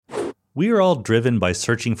We are all driven by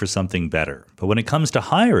searching for something better, but when it comes to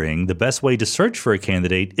hiring, the best way to search for a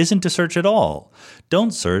candidate isn't to search at all.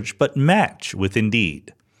 Don't search, but match with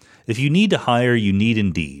Indeed. If you need to hire, you need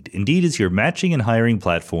Indeed. Indeed is your matching and hiring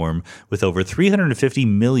platform with over 350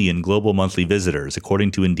 million global monthly visitors,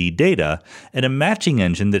 according to Indeed data, and a matching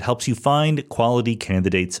engine that helps you find quality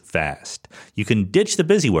candidates fast. You can ditch the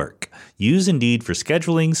busy work. Use Indeed for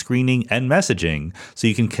scheduling, screening, and messaging so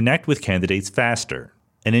you can connect with candidates faster.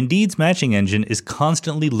 And Indeed's matching engine is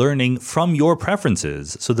constantly learning from your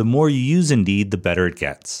preferences, so the more you use Indeed, the better it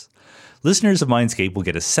gets. Listeners of Mindscape will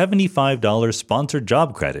get a $75 sponsored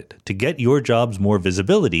job credit to get your jobs more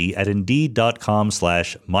visibility at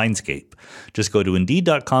Indeed.com/Mindscape. Just go to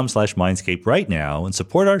Indeed.com/Mindscape right now and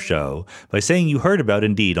support our show by saying you heard about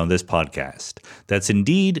Indeed on this podcast. That's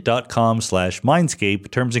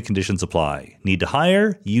Indeed.com/Mindscape. Terms and conditions apply. Need to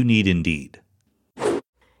hire? You need Indeed.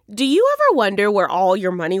 Do you ever wonder where all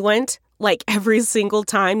your money went? Like every single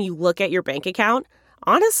time you look at your bank account?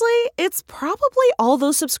 Honestly, it's probably all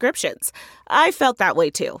those subscriptions. I felt that way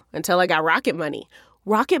too, until I got Rocket Money.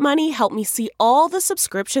 Rocket Money helped me see all the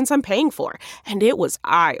subscriptions I'm paying for, and it was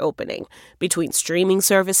eye-opening. Between streaming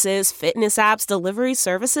services, fitness apps, delivery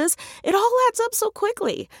services, it all adds up so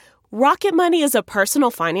quickly. Rocket Money is a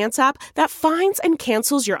personal finance app that finds and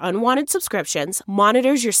cancels your unwanted subscriptions,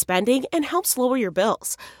 monitors your spending, and helps lower your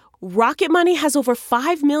bills. Rocket Money has over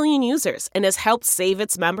 5 million users and has helped save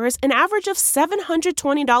its members an average of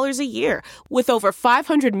 $720 a year, with over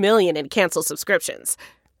 500 million in canceled subscriptions.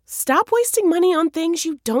 Stop wasting money on things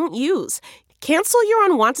you don't use. Cancel your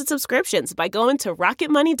unwanted subscriptions by going to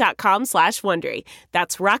rocketmoney.com/Wondery.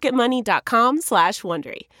 That's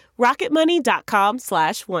rocketmoney.com/Wondery.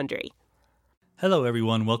 rocketmoney.com/Wondery. Hello,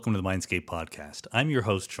 everyone. Welcome to the Mindscape podcast. I'm your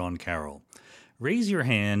host, Sean Carroll. Raise your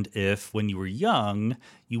hand if, when you were young,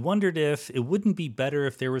 you wondered if it wouldn't be better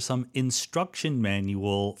if there was some instruction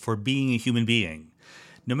manual for being a human being.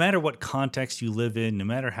 No matter what context you live in, no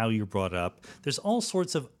matter how you're brought up, there's all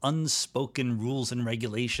sorts of unspoken rules and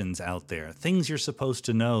regulations out there, things you're supposed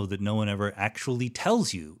to know that no one ever actually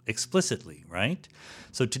tells you explicitly, right?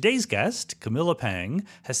 So today's guest, Camilla Pang,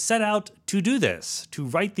 has set out to do this, to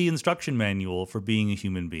write the instruction manual for being a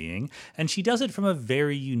human being, and she does it from a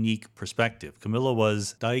very unique perspective. Camilla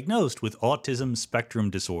was diagnosed with autism spectrum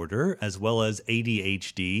disorder, as well as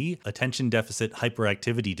ADHD, attention deficit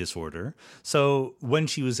hyperactivity disorder. So when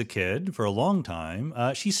she was a kid, for a long time,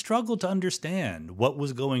 she struggled to understand what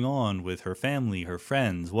was going on with her family, her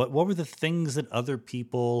friends. What were the things that other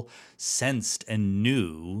people sensed and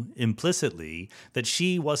knew implicitly that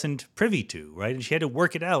she wasn't privy to, right? And she had to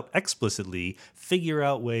work it out explicitly, figure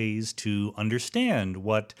out ways to understand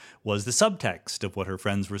what was the subtext of what her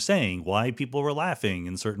friends were saying, why people were laughing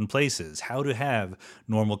in certain places, how to have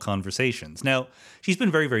normal conversations. Now, she's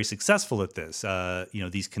been very, very successful at this.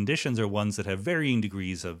 These conditions are ones that have varying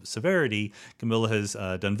degrees of severity. Camilla has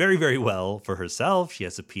done very, very well for herself. She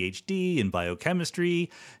has a PhD in biochemistry.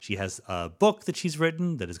 She has a book that she's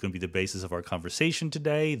written that is going to be the basis of our conversation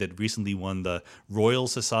today, that recently won the Royal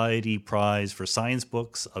Society Prize for Science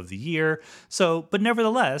Books of the Year. But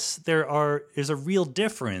nevertheless, there's a real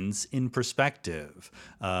difference in perspective.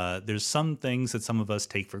 There's some things that some of us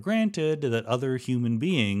take for granted that other human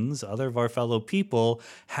beings, other of our fellow people,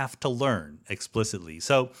 have to learn explicitly.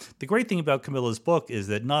 So the great thing about Camilla's book is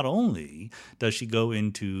that not only does she go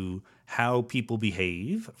into how people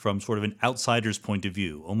behave from sort of an outsider's point of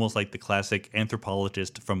view, almost like the classic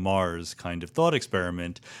anthropologist from Mars kind of thought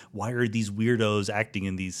experiment. Why are these weirdos acting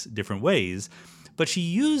in these different ways? But she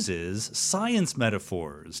uses science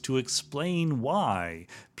metaphors to explain why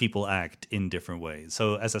people act in different ways.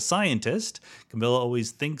 So as a scientist, Camilla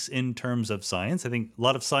always thinks in terms of science. I think a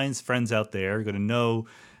lot of science friends out there are going to know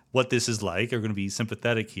what this is like, are going to be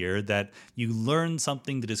sympathetic here, that you learn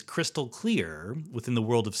something that is crystal clear within the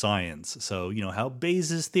world of science. So, how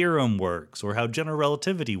Bayes' theorem works or how general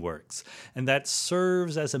relativity works. And that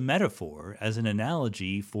serves as a metaphor, as an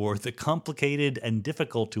analogy for the complicated and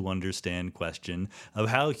difficult to understand question of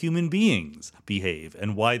how human beings behave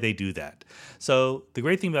and why they do that. So the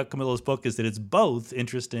great thing about Camilla's book is that it's both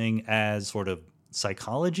interesting as sort of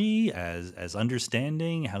psychology, as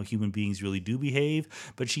understanding how human beings really do behave,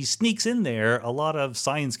 but she sneaks in there a lot of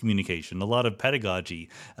science communication, a lot of pedagogy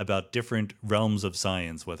about different realms of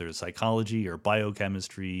science, whether it's psychology or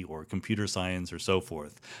biochemistry or computer science or so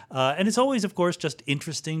forth. And it's always, of course, just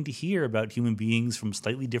interesting to hear about human beings from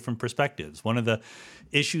slightly different perspectives. One of the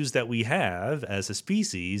issues that we have as a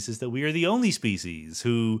species is that we are the only species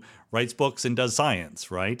who writes books and does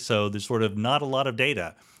science, right? So there's sort of not a lot of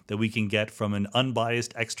data that we can get from an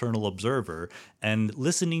unbiased external observer, and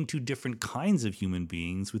listening to different kinds of human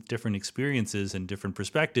beings with different experiences and different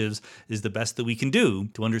perspectives is the best that we can do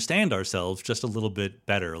to understand ourselves just a little bit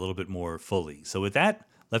better, a little bit more fully. So with that,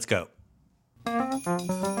 let's go.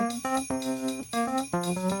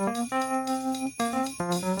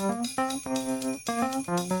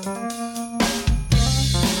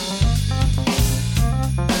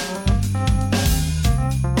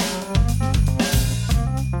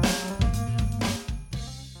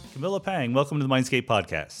 Camilla Pang, welcome to the Mindscape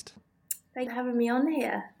podcast. Thanks for having me on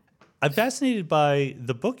here. I'm fascinated by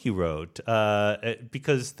the book you wrote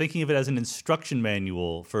because thinking of it as an instruction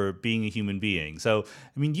manual for being a human being. So,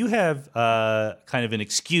 I mean, you have kind of an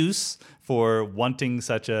excuse for wanting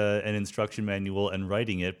such an instruction manual and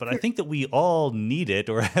writing it, but I think that we all need it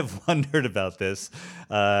or have wondered about this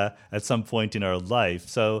at some point in our life.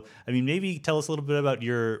 So, I mean, maybe tell us a little bit about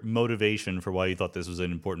your motivation for why you thought this was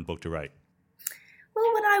an important book to write.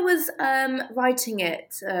 Well, when I was writing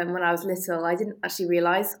it when I was little, I didn't actually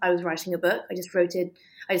realize I was writing a book. I just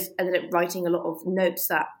ended up writing a lot of notes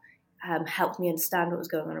that helped me understand what was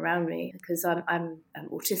going on around me, because I'm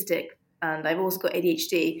autistic and I've also got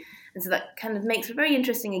ADHD. And so that kind of makes a very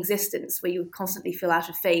interesting existence where you constantly feel out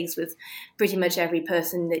of phase with pretty much every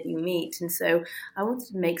person that you meet. And so I wanted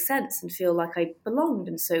to make sense and feel like I belonged.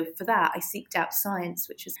 And so for that, I seeked out science,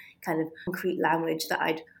 which is kind of concrete language that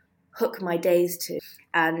I'd hook my days to.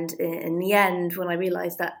 And in the end, when I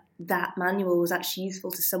realized that that manual was actually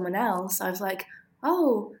useful to someone else, I was like,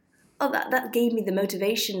 oh, that gave me the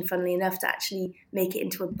motivation, funnily enough, to actually make it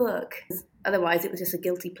into a book. Otherwise, it was just a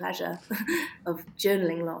guilty pleasure of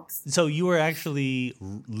journaling lots. So you were actually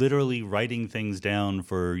literally writing things down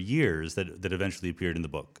for years that eventually appeared in the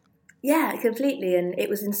book. Yeah, completely. And it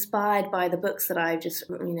was inspired by the books that I've just,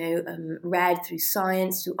 read through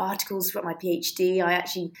science, through articles throughout my PhD. I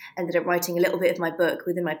actually ended up writing a little bit of my book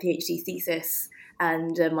within my PhD thesis.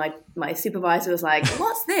 And my supervisor was like,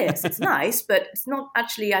 what's this? It's nice, but it's not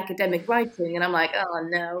actually academic writing. And I'm like, oh,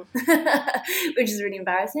 no, which is really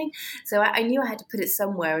embarrassing. So I knew I had to put it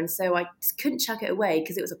somewhere. And so I just couldn't chuck it away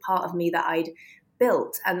because it was a part of me that I'd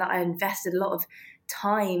built and that I invested a lot of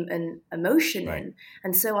time and emotion in.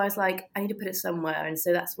 And so I was like, I need to put it somewhere. And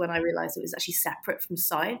so that's when I realized it was actually separate from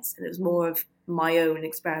science and it was more of my own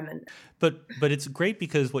experiment. But it's great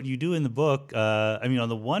because what you do in the book, on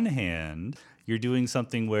the one hand, you're doing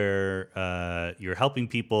something where you're helping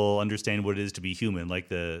people understand what it is to be human, like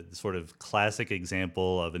the sort of classic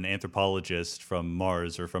example of an anthropologist from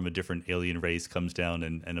Mars or from a different alien race comes down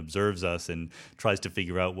and observes us and tries to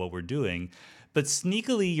figure out what we're doing. But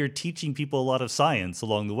sneakily, you're teaching people a lot of science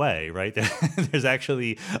along the way, right? There's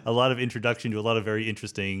actually a lot of introduction to a lot of very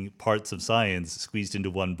interesting parts of science squeezed into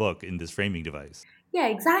one book in this framing device. Yeah,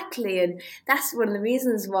 exactly. And that's one of the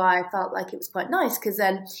reasons why I felt like it was quite nice, because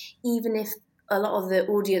then even if a lot of the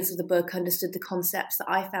audience of the book understood the concepts that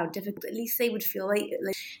I found difficult, at least they would feel like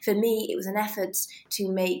for me, it was an effort to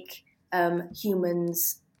make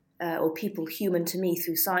humans or people human to me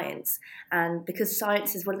through science. And because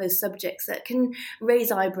science is one of those subjects that can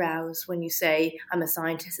raise eyebrows when you say, I'm a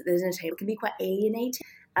scientist at the dinner table, it can be quite alienating.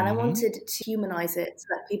 And I wanted to humanize it so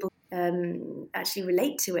that people actually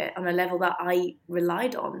relate to it on a level that I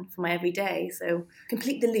relied on for my everyday. So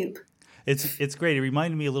complete the loop. It's great. It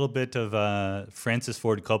reminded me a little bit of Francis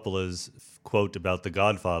Ford Coppola's quote about The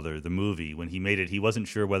Godfather, the movie. When he made it, he wasn't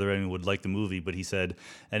sure whether anyone would like the movie, but he said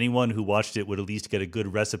anyone who watched it would at least get a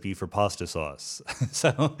good recipe for pasta sauce.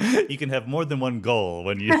 So you can have more than one goal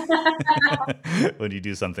when you when you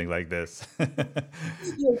do something like this.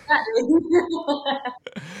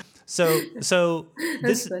 So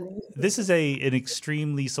this is an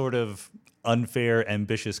extremely sort of unfair,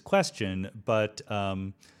 ambitious question, but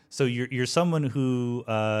so you're someone who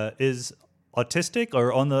is autistic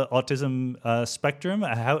or on the autism spectrum.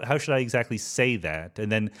 How should I exactly say that?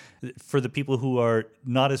 And then for the people who are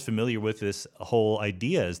not as familiar with this whole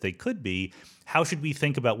idea as they could be, how should we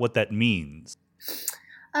think about what that means?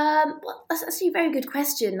 Well, that's actually a very good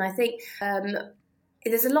question. I think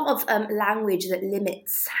there's a lot of language that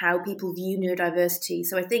limits how people view neurodiversity.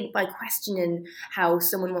 So I think by questioning how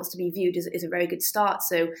someone wants to be viewed is a very good start.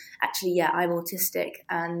 So actually, yeah, I'm autistic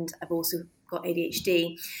and I've also got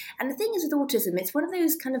ADHD. And the thing is with autism, it's one of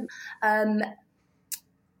those kind of,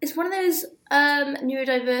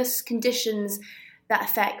 neurodiverse conditions that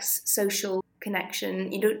affects social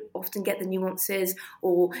connection. You don't often get the nuances,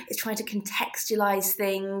 or it's trying to contextualize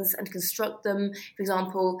things and construct them. For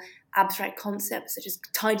example, abstract concepts such as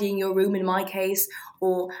tidying your room in my case,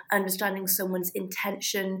 or understanding someone's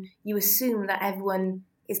intention. You assume that everyone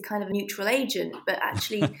is kind of a neutral agent, but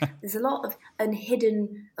actually there's a lot of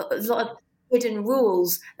hidden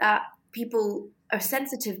rules that people are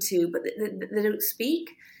sensitive to, but they don't speak.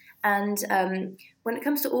 And when it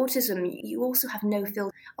comes to autism, you also have no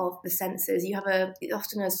filter of the senses. You have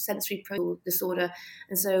often a sensory disorder.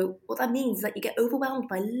 And so what that means is that you get overwhelmed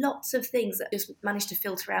by lots of things that just manage to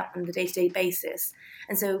filter out on the day-to-day basis.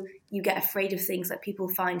 And so you get afraid of things that people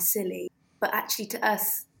find silly. But actually to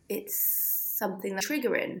us, it's something that's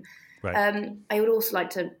triggering. Right. I would also like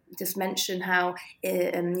to just mention how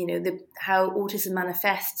how autism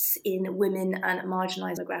manifests in women and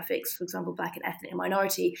marginalised demographics, for example, Black and ethnic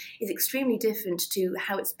minority, is extremely different to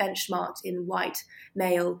how it's benchmarked in white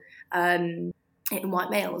males.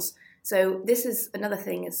 So this is another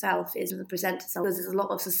thing itself, is the present itself, because there's a lot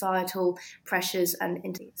of societal pressures and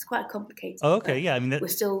it's quite complicated. Oh, okay, yeah. I mean,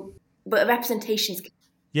 but representation is.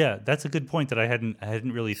 Yeah, that's a good point that I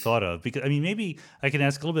hadn't really thought of, because I mean, maybe I can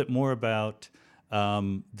ask a little bit more about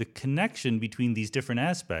the connection between these different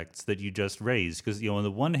aspects that you just raised. Because on the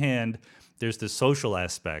one hand, there's the social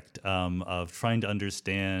aspect of trying to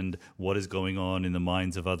understand what is going on in the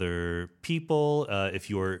minds of other people, if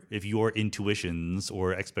your intuitions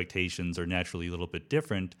or expectations are naturally a little bit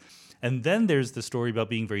different. And then there's the story about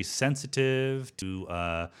being very sensitive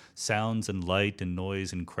to sounds and light and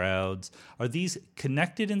noise and crowds. Are these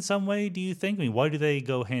connected in some way, do you think? I mean, why do they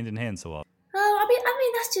go hand in hand so often? Oh, I mean,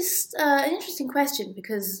 that's just an interesting question,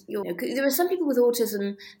 because there are some people with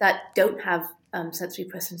autism that don't have sensory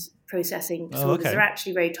processing disorders. Oh, okay. They're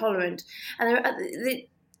actually very tolerant, and they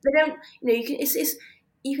don't.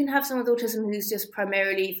 You can have someone with autism who's just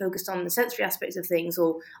primarily focused on the sensory aspects of things,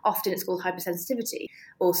 or often it's called hypersensitivity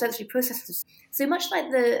or sensory processing. So much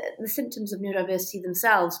like the symptoms of neurodiversity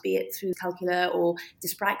themselves, be it through calcula or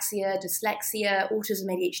dyspraxia, dyslexia,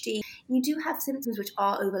 autism, ADHD, you do have symptoms which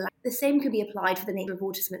are overlapping. The same could be applied for the nature of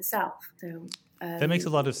autism itself. So that makes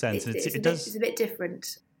a lot of sense. It's a bit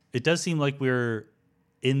different. It does seem like we're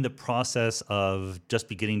in the process of just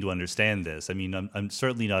beginning to understand this. I mean, I'm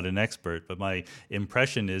certainly not an expert, but my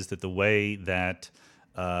impression is that the way that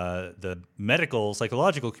the medical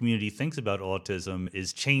psychological community thinks about autism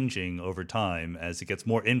is changing over time as it gets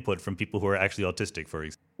more input from people who are actually autistic, for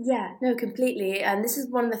example. Yeah, no, completely. And this is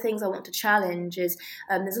one of the things I want to challenge is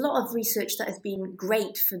there's a lot of research that has been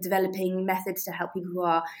great for developing methods to help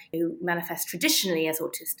people who manifest traditionally as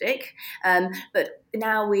autistic. But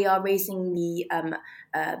now we are raising the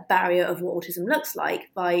barrier of what autism looks like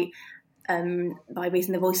by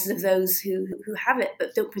raising the voices of those who have it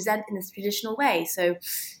but don't present in this traditional way. So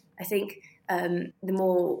I think the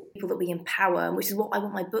more people that we empower, which is what I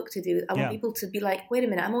want my book to do. I want people to be like, wait a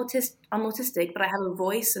minute, I'm autistic, but I have a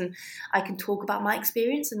voice and I can talk about my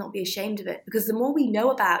experience and not be ashamed of it. Because the more we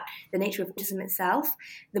know about the nature of autism itself,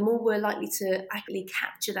 the more we're likely to actually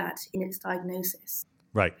capture that in its diagnosis.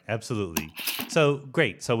 Right, absolutely. So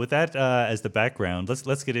great. So with that as the background,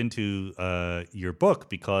 let's get into your book,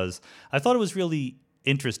 because I thought it was really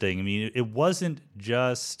interesting. I mean, it wasn't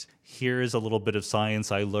just here's a little bit of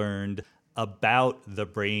science I learned about the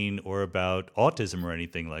brain or about autism or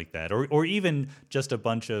anything like that, or even just a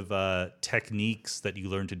bunch of techniques that you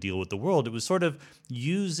learn to deal with the world. It was sort of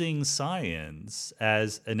using science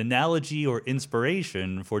as an analogy or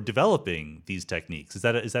inspiration for developing these techniques. Is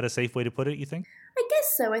that a safe way to put it, you think? I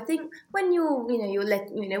guess so. I think when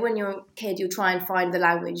when you're a kid, you try and find the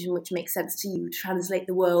language which makes sense to you, translate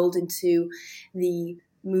the world into the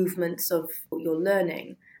movements of what you're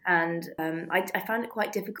learning. And I found it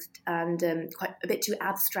quite difficult and quite a bit too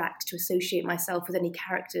abstract to associate myself with any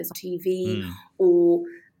characters on TV or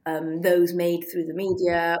those made through the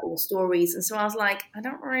media or stories. And so I was like, I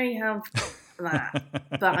don't really have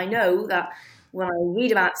that. But I know that when I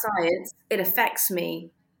read about science, it affects me.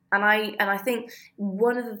 And I think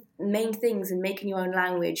one of the main things in making your own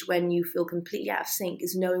language when you feel completely out of sync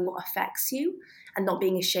is knowing what affects you and not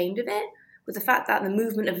being ashamed of it. With the fact that the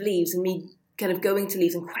movement of leaves and me kind of going to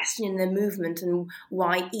leaves and questioning their movement and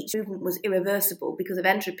why each movement was irreversible because of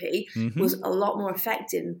entropy was a lot more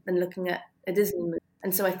effective than looking at a Disney movie.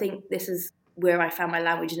 And so I think this is where I found my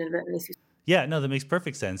language inadvertently. Yeah, no, that makes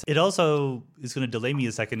perfect sense. It also is going to delay me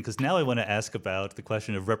a second, because now I want to ask about the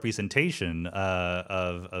question of representation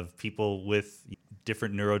of people with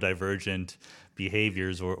different neurodivergent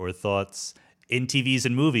behaviors or thoughts in TVs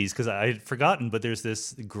and movies, because I had forgotten, but there's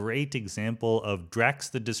this great example of Drax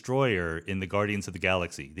the Destroyer in the Guardians of the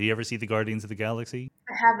Galaxy. Did you ever see the Guardians of the Galaxy?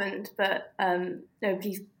 I haven't, but no,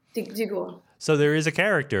 please do go on. So there is a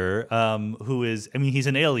character who is, I mean, he's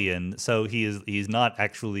an alien, so he's not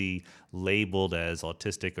actually labeled as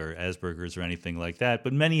autistic or Asperger's or anything like that,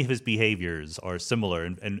 but many of his behaviors are similar.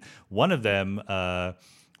 And one of them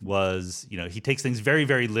was, he takes things very,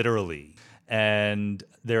 very literally. And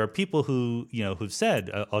there are people who, who've said,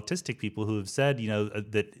 autistic people who have said,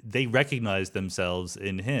 that they recognize themselves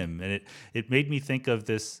in him. And it made me think of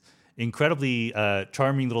this incredibly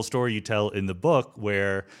charming little story you tell in the book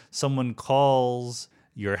where someone calls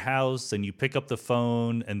your house and you pick up the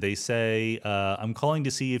phone and they say, I'm calling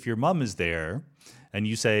to see if your mom is there. And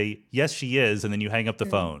you say, yes, she is. And then you hang up the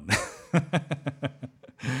phone.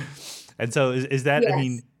 And so is that, Yes, I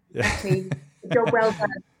mean, exactly. Job well done.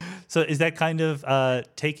 So is that kind of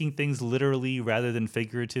taking things literally rather than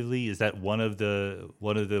figuratively? Is that one of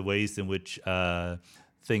the ways in which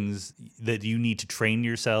things that you need to train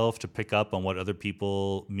yourself to pick up on what other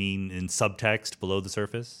people mean in subtext below the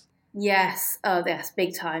surface? Yes, oh, yes,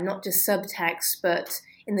 big time. Not just subtext, but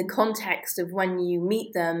in the context of when you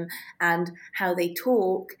meet them and how they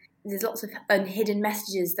talk. There's lots of hidden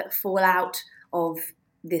messages that fall out of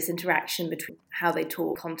this interaction between how they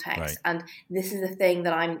talk, context. Right. And this is the thing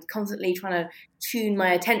that I'm constantly trying to tune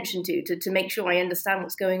my attention to make sure I understand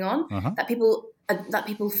what's going on, that people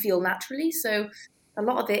feel naturally. So a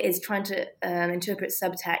lot of it is trying to interpret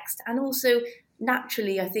subtext, and also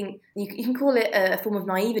naturally, I think you can call it a form of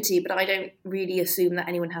naivety, but I don't really assume that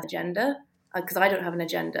anyone has an agenda, because I don't have an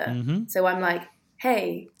agenda. Mm-hmm. So I'm like,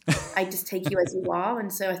 hey, I just take you as you are.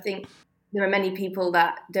 And so I think there are many people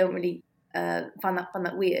that don't really find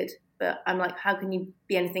that weird, but I'm like, how can you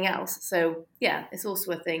be anything else? So yeah, it's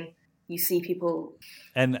also a thing. You see people.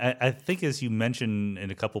 And I think, as you mentioned in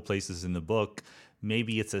a couple places in the book,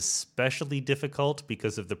 maybe it's especially difficult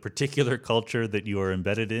because of the particular culture that you are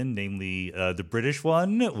embedded in, namely the British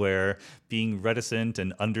one, where being reticent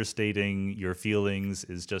and understating your feelings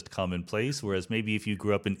is just commonplace. Whereas maybe if you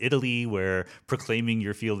grew up in Italy, where proclaiming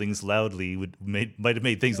your feelings loudly might have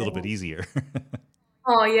made things a little bit easier.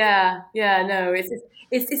 Oh yeah, no,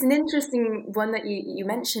 it's an interesting one that you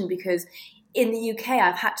mentioned, because in the UK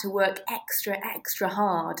I've had to work extra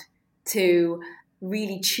hard to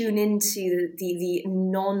really tune into the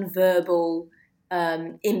non-verbal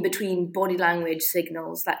in between body language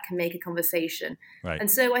signals that can make a conversation. Right.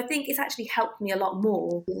 And so I think it's actually helped me a lot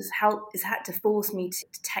more. It's had to force me to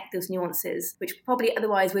detect those nuances, which probably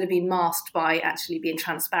otherwise would have been masked by actually being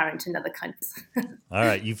transparent and other kinds of. All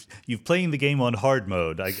right, you've playing the game on hard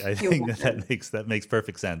mode. I think that makes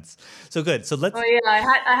perfect sense. So good. So let's. Oh yeah, I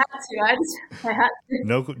had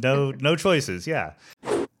to. No choices. Yeah.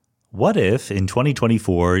 What if in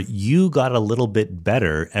 2024 you got a little bit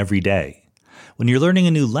better every day? When you're learning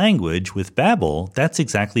a new language with Babbel, that's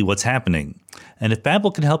exactly what's happening. And if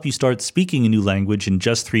Babbel can help you start speaking a new language in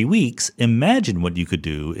just 3 weeks, imagine what you could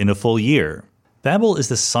do in a full year. Babbel is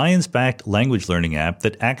the science-backed language learning app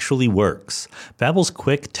that actually works. Babbel's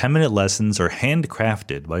quick 10-minute lessons are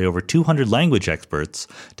handcrafted by over 200 language experts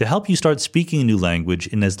to help you start speaking a new language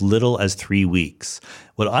in as little as 3 weeks.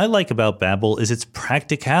 What I like about Babbel is its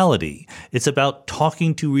practicality. It's about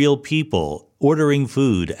talking to real people, ordering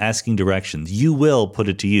food, asking directions. You will put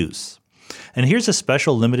it to use. And here's a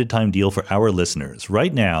special limited time deal for our listeners.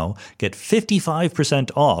 Right now, get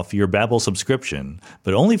 55% off your Babbel subscription,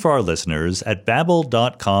 but only for our listeners at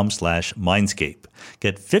babbel.com/mindscape.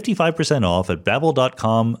 Get 55% off at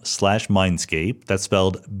babbel.com/mindscape. That's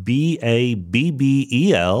spelled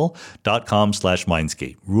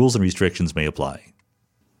BABBEL.com/mindscape. Rules and restrictions may apply.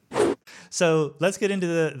 So let's get into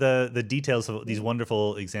the details of these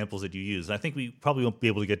wonderful examples that you use. And I think we probably won't be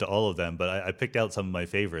able to get to all of them, but I picked out some of my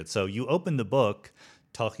favorites. So you open the book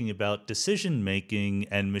talking about decision making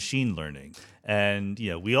and machine learning. And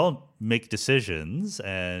we all make decisions,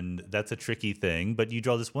 and that's a tricky thing. But you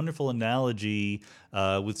draw this wonderful analogy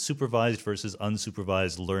with supervised versus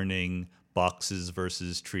unsupervised learning, boxes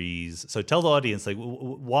versus trees. So tell the audience,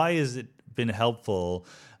 why has it been helpful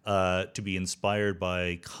to be inspired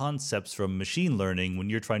by concepts from machine learning when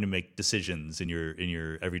you're trying to make decisions in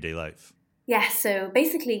your everyday life? Yeah, so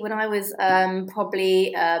basically when I was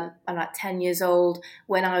probably I'm like 10 years old,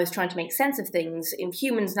 when I was trying to make sense of things,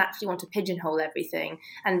 humans naturally want to pigeonhole everything.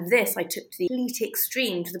 And this I took to the complete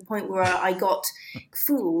extreme, to the point where I got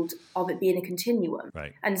fooled of it being a continuum.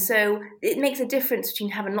 Right. And so it makes a difference between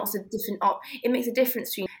having lots of different it makes a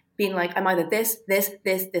difference between being like, I'm either this,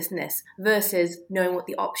 and this, versus knowing what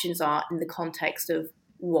the options are in the context of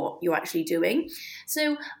what you're actually doing.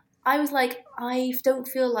 So I was like, I don't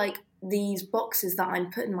feel like these boxes that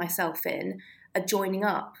I'm putting myself in are joining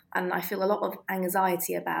up, and I feel a lot of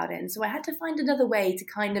anxiety about it. And so I had to find another way to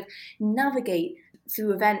kind of navigate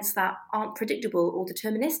through events that aren't predictable or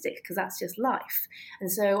deterministic, because that's just life.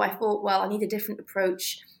 And so I thought, well, I need a different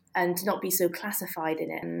approach. and to not be so classified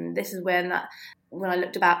in it. And this is when I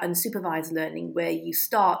looked about unsupervised learning, where you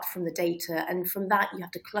start from the data, and from that you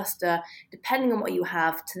have to cluster, depending on what you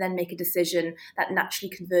have, to then make a decision that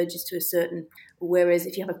naturally converges to a certain. Whereas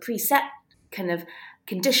if you have a preset kind of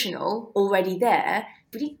conditional already there,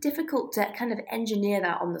 really difficult to kind of engineer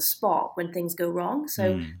that on the spot when things go wrong.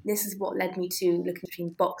 So this is what led me to looking between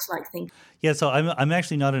box-like thinking. Yeah, so I'm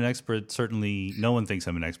actually not an expert. Certainly, no one thinks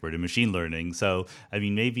I'm an expert in machine learning. So, I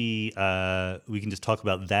mean, maybe we can just talk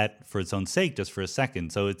about that for its own sake just for a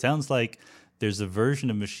second. So it sounds like there's a version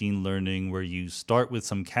of machine learning where you start with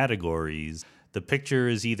some categories. The picture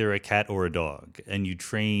is either a cat or a dog, and you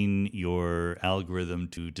train your algorithm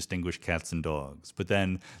to distinguish cats and dogs. But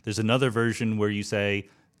then there's another version where you say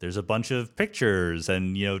there's a bunch of pictures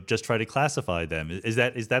and, just try to classify them. Is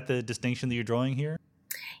that the distinction that you're drawing here?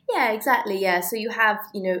 Yeah, exactly. Yeah, so you have,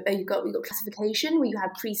 you've got classification where you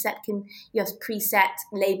have preset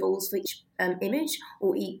labels for each image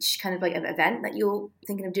or each kind of like event that you're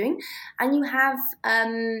thinking of doing, and you have,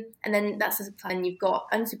 and then that's a plan. You've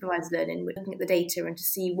got unsupervised learning, looking at the data and to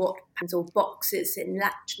see what patterns or boxes it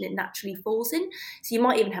naturally falls in. So you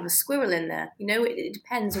might even have a squirrel in there. It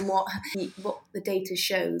depends on what the data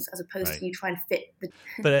shows, as opposed to you trying to fit the.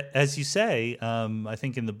 But as you say, I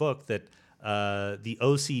think in the book that. The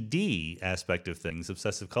OCD aspect of things,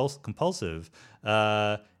 obsessive compulsive,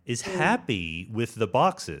 is happy with the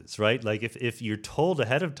boxes, right? Like if you're told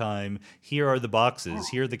ahead of time, here are the boxes,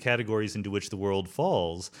 here are the categories into which the world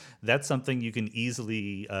falls, that's something you can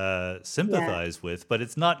easily sympathize with, but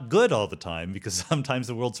it's not good all the time because sometimes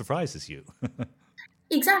the world surprises you.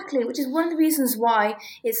 Exactly, which is one of the reasons why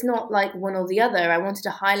it's not like one or the other. I wanted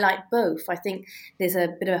to highlight both. I think there's a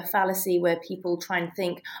bit of a fallacy where people try and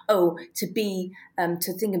think, to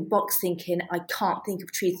think in box thinking, I can't think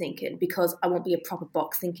of tree thinking because I won't be a proper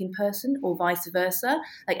box thinking person, or vice versa.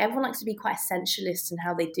 Like everyone likes to be quite essentialist in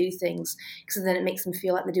how they do things, because then it makes them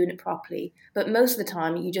feel like they're doing it properly. But most of the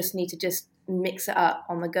time, you just need to just mix it up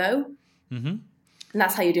on the go, and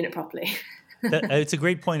that's how you're doing it properly. It's a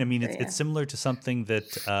great point. I mean, it's similar to something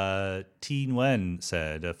that Thi Nguyen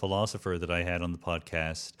said, a philosopher that I had on the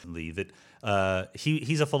podcast, that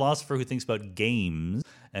he's a philosopher who thinks about games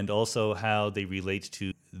and also how they relate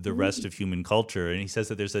to the rest of human culture. And he says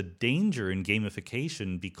that there's a danger in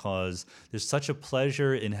gamification because there's such a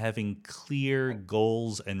pleasure in having clear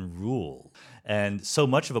goals and rules, and so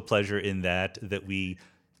much of a pleasure in that we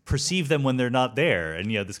perceive them when they're not there, and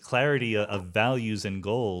this clarity of values and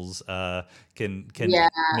goals can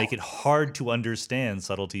make it hard to understand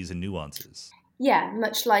subtleties and nuances. Yeah,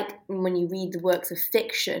 much like when you read the works of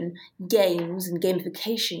fiction, games and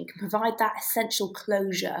gamification can provide that essential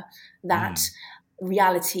closure that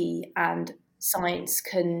reality and science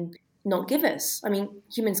can not give us. I mean,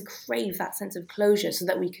 humans crave that sense of closure so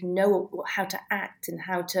that we can know how to act and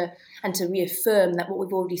to reaffirm that what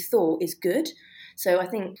we've already thought is good. So I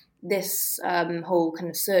think this whole kind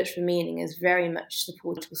of search for meaning is very much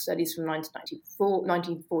supported by studies from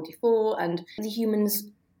 1944 and the humans'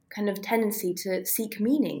 kind of tendency to seek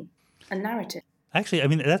meaning and narrative. Actually, I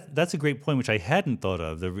mean, that's a great point, which I hadn't thought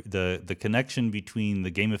of. The connection between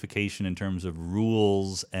the gamification in terms of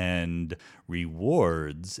rules and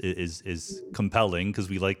rewards is compelling because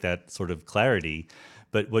we like that sort of clarity.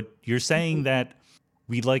 But what you're saying that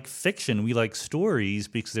we like fiction, we like stories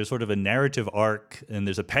because there's sort of a narrative arc and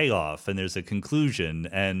there's a payoff and there's a conclusion,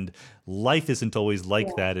 and life isn't always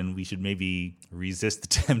like that, and we should maybe resist the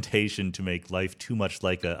temptation to make life too much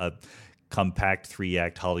like a compact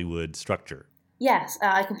 3-act Hollywood structure. Yes,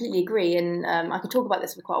 I completely agree, and I could talk about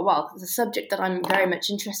this for quite a while. It's a subject that I'm very much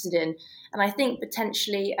interested in, and I think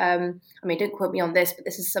potentially, don't quote me on this, but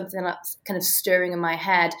this is something that's kind of stirring in my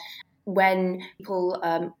head when people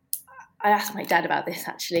I asked my dad about this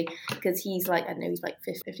actually, because he's like, I don't know, he's like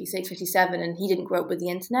 56, 57, and he didn't grow up with the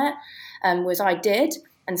internet, whereas I did.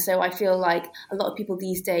 And so I feel like a lot of people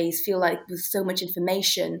these days feel like with so much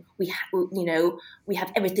information, we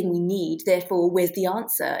have everything we need. Therefore, where's the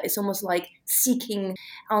answer? It's almost like seeking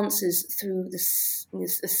answers through this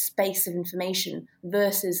space of information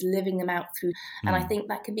versus living them out through. And I think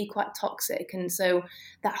that can be quite toxic. And so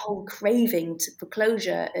that whole craving for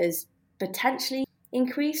closure is potentially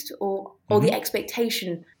increased, or the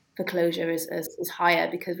expectation for closure is higher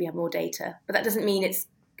because we have more data. But that doesn't mean it's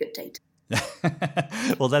good data.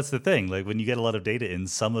 Well, that's the thing. Like when you get a lot of data in,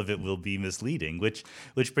 some of it will be misleading, which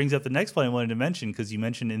brings up the next point I wanted to mention, because you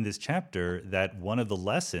mentioned in this chapter that one of the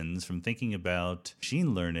lessons from thinking about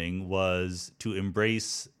machine learning was to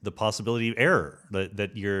embrace the possibility of error,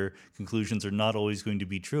 that your conclusions are not always going to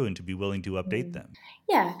be true, and to be willing to update them.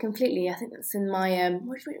 Yeah, completely. I think that's in my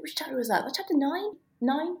which chapter was that? Chapter 9?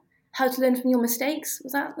 9? How to Learn from Your Mistakes.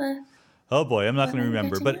 Was that the... Oh boy, I'm not going to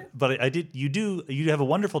remember, but I did. You have a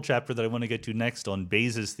wonderful chapter that I want to get to next on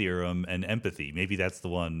Bayes' theorem and empathy. Maybe that's the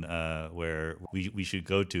one where we should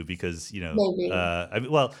go to, because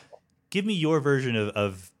well, give me your version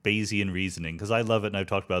of Bayesian reasoning, because I love it and I've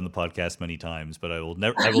talked about it on the podcast many times, but I will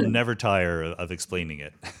never tire of explaining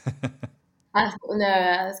it. No,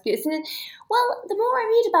 that's good. Well, the more I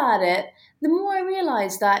read about it, the more I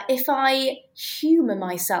realise that if I humour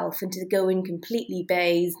myself into going completely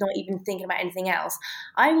Bayes, not even thinking about anything else,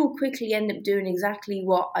 I will quickly end up doing exactly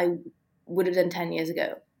what I would have done 10 years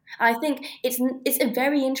ago. And I think it's a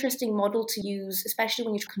very interesting model to use, especially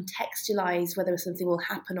when you contextualise whether something will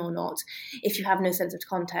happen or not, if you have no sense of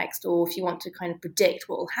context, or if you want to kind of predict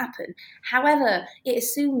what will happen. However, it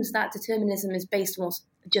assumes that determinism is based on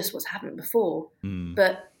what's happened before,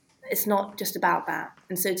 but it's not just about that.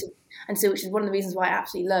 And so which is one of the reasons why I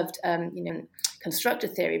absolutely loved constructor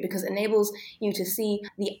theory, because it enables you to see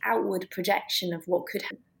the outward projection of what could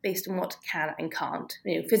happen based on what can and can't,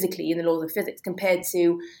 physically in the laws of physics, compared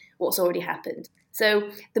to what's already happened. So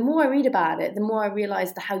the more I read about it, the more I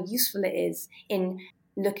realise how useful it is in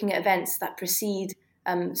looking at events that precede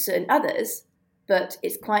certain others, but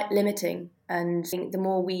it's quite limiting. And I think the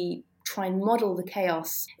more we try and model the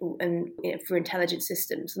chaos and for intelligent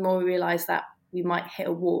systems, the more we realise that we might hit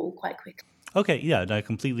a wall quite quickly. Okay, yeah, I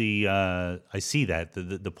completely I see that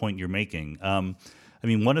the point you're making. I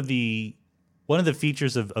mean, one of the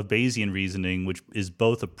features of Bayesian reasoning, which is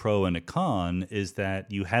both a pro and a con, is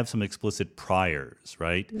that you have some explicit priors,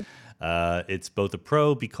 right? It's both a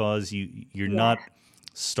pro because you're not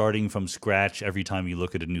starting from scratch every time you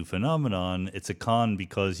look at a new phenomenon. It's a con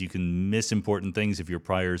because you can miss important things if your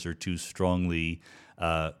priors are too strongly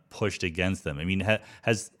pushed against them. I mean,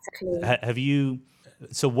 have you?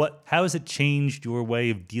 So how has it changed your way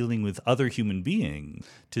of dealing with other human beings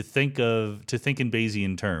to think in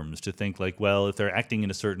Bayesian terms, to think like, well, if they're acting in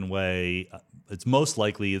a certain way, it's most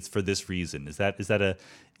likely it's for this reason. Is that a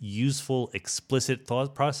useful, explicit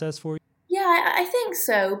thought process for you? Yeah, I think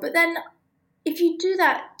so. But then if you do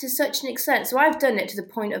that to such an extent, so I've done it to the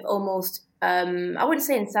point of almost, I wouldn't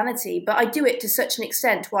say insanity, but I do it to such an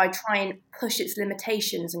extent where I try and push its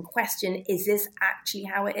limitations and question, is this actually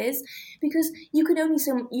how it is? Because you can only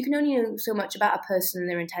know so much about a person and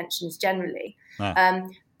their intentions generally.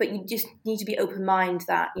 But you just need to be open-minded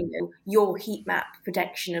that your heat map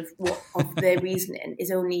prediction of their reasoning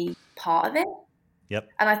is only part of it. Yep.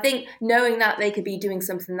 And I think knowing that they could be doing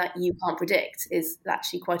something that you can't predict is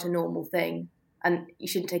actually quite a normal thing, and you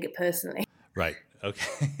shouldn't take it personally. Right.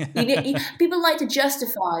 Okay. People like to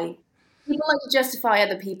justify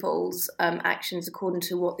other people's actions according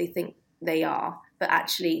to what they think they are, but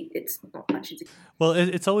actually it's not actually. Well,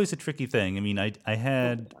 it's always a tricky thing. I mean, I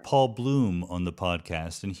had Paul Bloom on the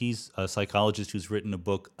podcast, and he's a psychologist who's written a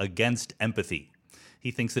book against empathy. He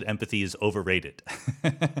thinks that empathy is overrated.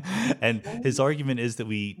 And his argument is that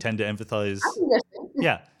we tend to empathize.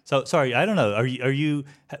 Yeah. So, sorry, I don't know. Are you,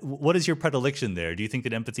 what is your predilection there? Do you think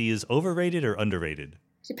that empathy is overrated or underrated?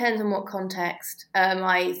 Depends on what context.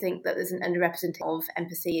 I think that there's an underrepresentation of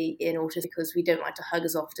empathy in autism because we don't like to hug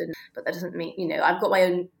as often, but that doesn't mean, I've got my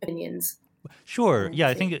own opinions. Sure. Yeah,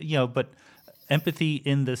 I think, but empathy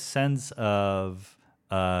in the sense of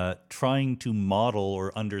trying to model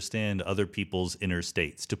or understand other people's inner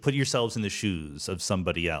states, to put yourselves in the shoes of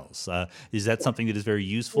somebody else. Is that something that is very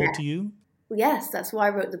useful to you? Yes, that's why I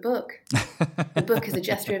wrote the book. The book is a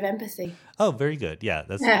gesture of empathy. Oh, very good. Yeah,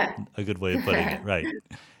 that's a good way of putting it. Right.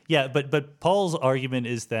 Yeah, but Paul's argument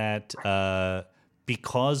is that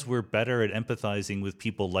because we're better at empathizing with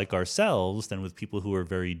people like ourselves than with people who are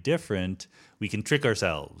very different, we can trick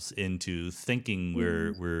ourselves into thinking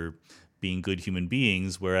we're being good human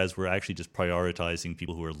beings, whereas we're actually just prioritizing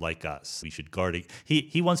people who are like us. We should guard it.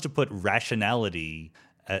 He wants to put rationality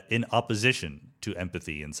in opposition to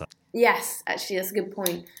empathy and such. Yes, actually, that's a good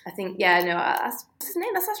point. I think,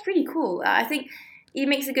 that's pretty cool. I think he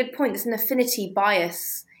makes a good point. There's an affinity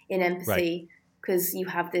bias in empathy because you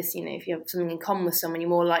have this, if you have something in common with someone, you're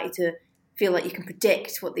more likely to feel like you can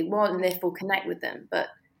predict what they want and therefore connect with them. But,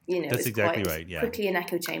 that's it's exactly right. Yeah, quickly an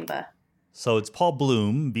echo chamber. So it's Paul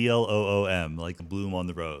Bloom, Bloom, like the bloom on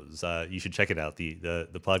the rose. You should check it out, the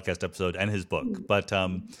podcast episode and his book. But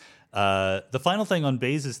the final thing on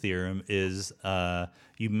Bayes' theorem is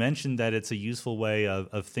you mentioned that it's a useful way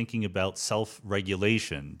of thinking about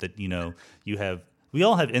self-regulation, that, we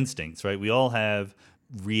all have instincts, right? We all have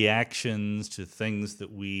reactions to things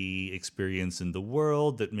that we experience in the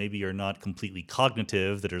world that maybe are not completely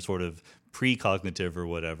cognitive, that are sort of precognitive or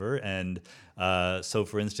whatever. And so,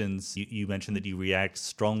 for instance, you mentioned that you react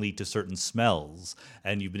strongly to certain smells,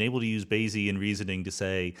 and you've been able to use Bayesian reasoning to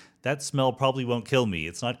say, that smell probably won't kill me.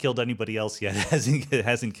 It's not killed anybody else yet. It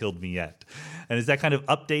hasn't killed me yet. And is that kind of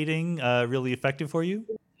updating really effective for you?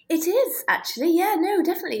 It is, actually. Yeah, no,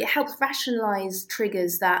 definitely. It helps rationalize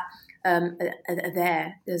triggers that are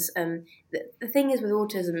there. There's the thing is with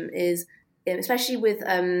autism is, especially with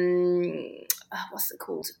what's it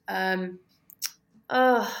called?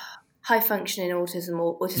 High functioning autism,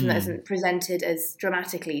 or autism that isn't presented as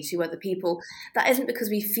dramatically to other people. That isn't because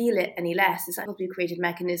we feel it any less. It's because we've created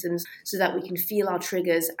mechanisms so that we can feel our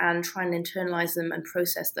triggers and try and internalize them and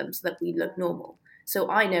process them so that we look normal. So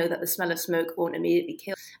I know that the smell of smoke won't immediately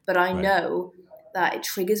kill, but I know that it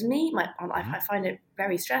triggers me. I find it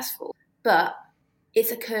very stressful, but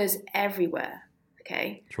it occurs everywhere.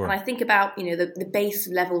 Okay. Sure. And I think about, the base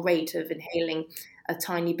level rate of inhaling a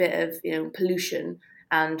tiny bit of, pollution,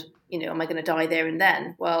 and, am I going to die there and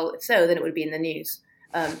then? Well, if so, then it would be in the news.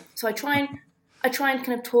 So I try and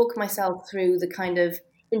kind of talk myself through the kind of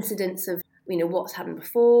incidents of, what's happened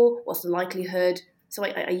before, what's the likelihood. So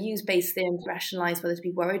I use Bayes' theorem to rationalize whether to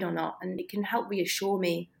be worried or not, and it can help reassure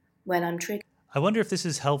me when I'm triggered. I wonder if this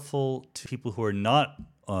is helpful to people who are not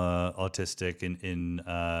autistic in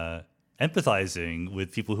empathizing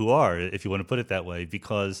with people who are, if you want to put it that way,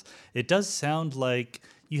 because it does sound like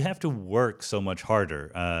you have to work so much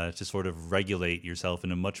harder to sort of regulate yourself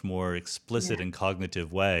in a much more explicit and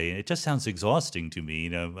cognitive way. It just sounds exhausting to me.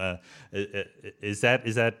 Is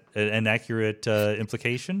that an accurate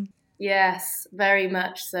implication? Yes, very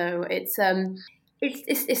much so. It's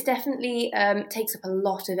definitely takes up a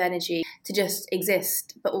lot of energy to just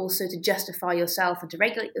exist, but also to justify yourself and to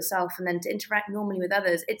regulate yourself and then to interact normally with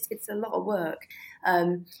others. It's a lot of work,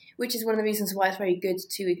 which is one of the reasons why it's very good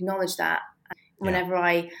to acknowledge that. Whenever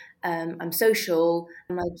I'm social,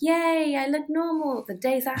 I'm like, yay, I look normal. The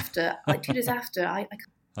days after, like 2 days after, I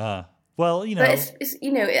well, But it's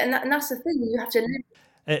and that's the thing, you have to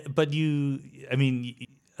live. But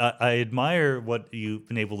I admire what you've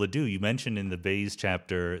been able to do. You mentioned in the Bayes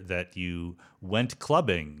chapter that you went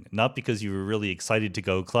clubbing, not because you were really excited to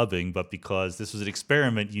go clubbing, but because this was an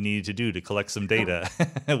experiment you needed to do to collect some data.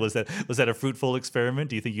 Was that a fruitful experiment?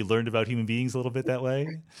 Do you think you learned about human beings a little bit that way?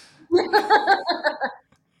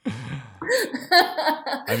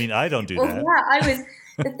 I don't do that. Yeah,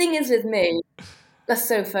 the thing is with me, that's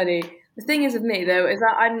so funny. The thing is with me, though, is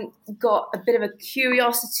that I've got a bit of a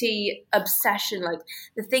curiosity obsession. Like,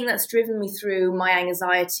 the thing that's driven me through my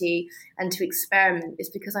anxiety and to experiment is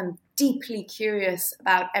because I'm deeply curious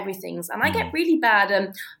about everything. And I get really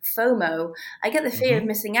bad FOMO. I get the fear of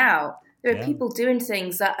missing out. There are people doing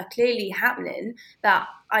things that are clearly happening that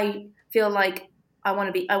I feel like I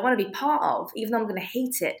want to be part of, even though I'm going to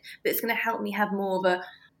hate it. But it's going to help me have more of a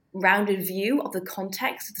rounded view of the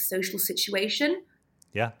context of the social situation.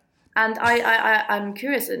 Yeah. And I'm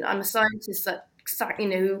curious, and I'm a scientist that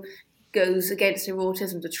who goes against her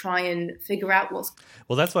autism to try and figure out what's.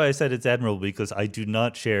 Well, that's why I said it's admirable, because I do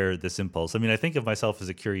not share this impulse. I think of myself as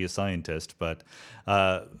a curious scientist, but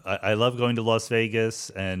I love going to Las Vegas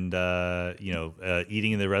and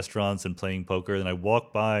eating in the restaurants and playing poker. And I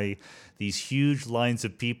walk by these huge lines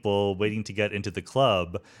of people waiting to get into the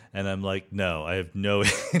club, and I'm like, no, I have no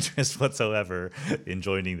interest whatsoever in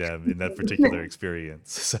joining them in that particular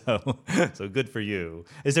experience. So good for you.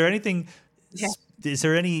 Is there anything? Yeah. Is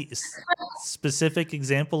there any specific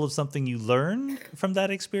example of something you learned from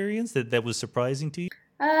that experience that was surprising to you?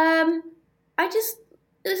 It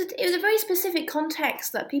was a very specific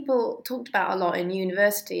context that people talked about a lot in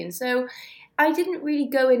university, and so I didn't really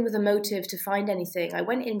go in with a motive to find anything. I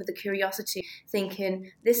went in with a curiosity,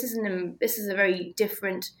 thinking this is a very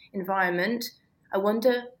different environment. I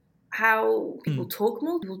wonder how people talk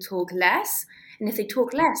more, people talk less, and if they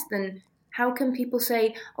talk less, then how can people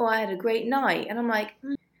say, "Oh, I had a great night"? And I'm like,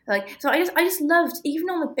 so I just loved, even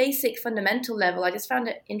on the basic fundamental level, I just found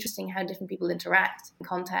it interesting how different people interact in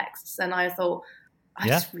contexts, and I thought, I'm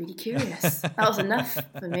just really curious. That was enough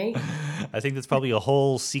for me. I think that's probably a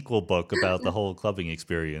whole sequel book about the whole clubbing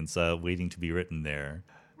experience waiting to be written there.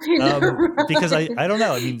 Because I don't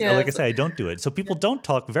know. Like I say, I don't do it. So people don't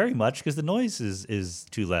talk very much because the noise is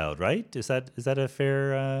too loud, right? Is that a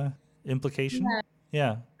fair implication?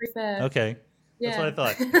 Yeah. Fair. Okay. That's what I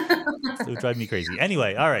thought. It would drive me crazy.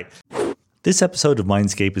 Anyway, all right. This episode of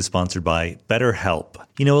Mindscape is sponsored by BetterHelp.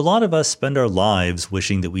 A lot of us spend our lives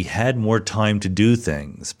wishing that we had more time to do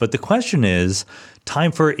things. But the question is,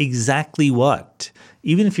 time for exactly what?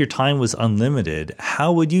 Even if your time was unlimited,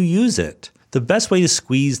 how would you use it? The best way to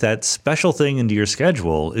squeeze that special thing into your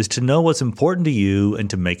schedule is to know what's important to you and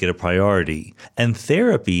to make it a priority. And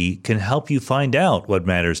therapy can help you find out what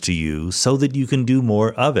matters to you so that you can do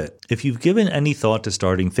more of it. If you've given any thought to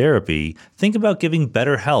starting therapy, think about giving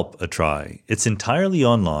BetterHelp a try. It's entirely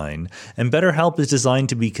online, and BetterHelp is designed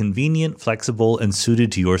to be convenient, flexible, and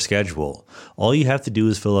suited to your schedule. All you have to do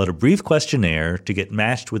is fill out a brief questionnaire to get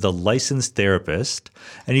matched with a licensed therapist,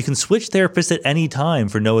 and you can switch therapists at any time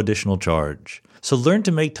for no additional charge. So learn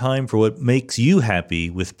to make time for what makes you happy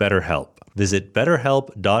with BetterHelp. Visit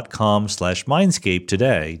betterhelp.com/mindscape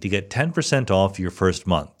today to get 10% off your first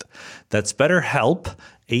month. That's BetterHelp,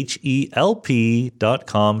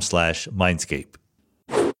 HELP.com/mindscape.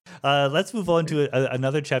 Let's move on to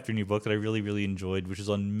another chapter in your book that I really, really enjoyed, which is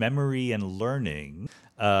on memory and learning.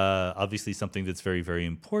 Obviously something that's very, very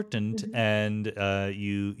important. Mm-hmm. And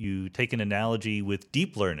you take an analogy with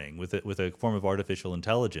deep learning, with a form of artificial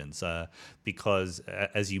intelligence, because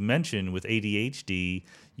as you mentioned, with ADHD,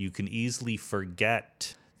 you can easily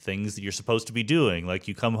forget things that you're supposed to be doing. Like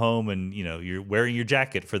you come home and, you're wearing your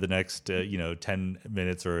jacket for the next, 10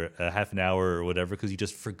 minutes or a half an hour or whatever, because you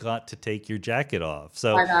just forgot to take your jacket off.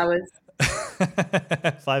 So 5 hours.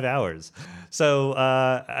 5 hours. So,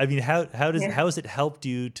 how has it helped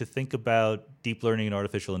you to think about deep learning and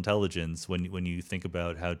artificial intelligence when you think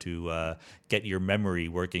about how to get your memory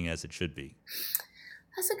working as it should be?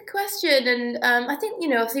 That's a good question, and I think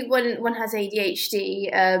when one has ADHD,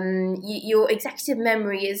 your executive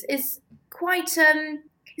memory is quite.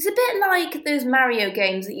 It's a bit like those Mario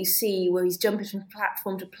games that you see where he's jumping from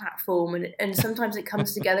platform to platform, and sometimes it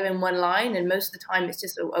comes together in one line, and most of the time it's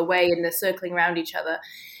just away and they're circling around each other,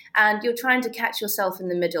 and you're trying to catch yourself in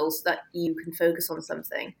the middle so that you can focus on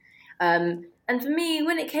something. And for me,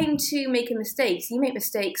 when it came to making mistakes, you make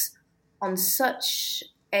mistakes on such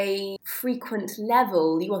a frequent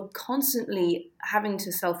level, you are constantly having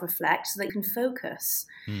to self-reflect so that you can focus.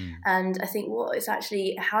 And I think what is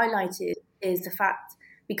actually highlighted is the fact,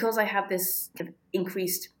 because I have this kind of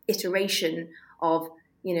increased iteration of,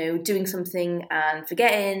 doing something and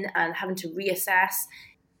forgetting and having to reassess,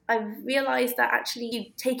 I realized that actually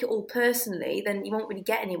you take it all personally, then you won't really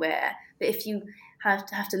get anywhere. But if you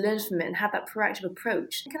have to learn from it and have that proactive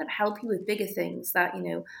approach, it can kind of help you with bigger things that,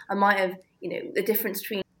 I might have, the difference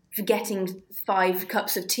between forgetting 5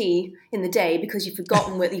 cups of tea in the day because you've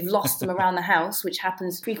forgotten where you've lost them around the house, which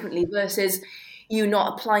happens frequently, versus you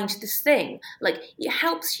not applying to this thing. Like it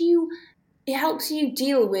helps you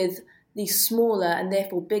deal with these smaller and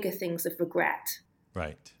therefore bigger things of regret.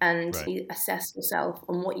 Right. And you assess yourself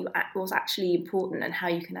on what's actually important and how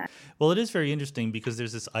you can act. Well, it is very interesting because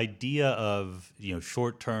there's this idea of,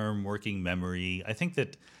 short-term working memory. I think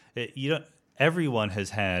that everyone has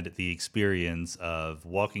had the experience of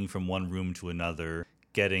walking from one room to another,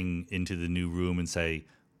 getting into the new room and say,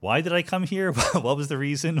 why did I come here? What was the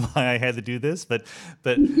reason why I had to do this? But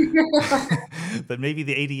but maybe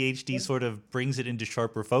the ADHD sort of brings it into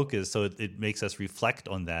sharper focus, so it makes us reflect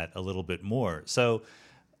on that a little bit more. So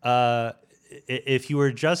if we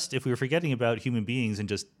were forgetting about human beings and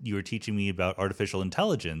just you were teaching me about artificial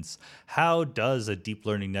intelligence, how does a deep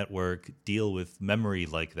learning network deal with memory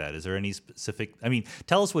like that? Is there any specific?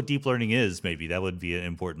 Tell us what deep learning is. Maybe that would be an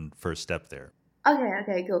important first step there.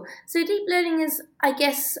 Okay, cool. So deep learning is, I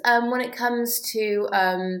guess, when it comes to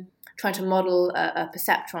trying to model a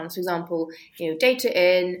perceptron, for example, data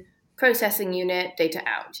in, processing unit, data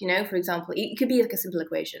out. For example, it could be like a simple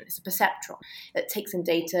equation. It's a perceptron that takes in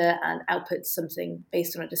data and outputs something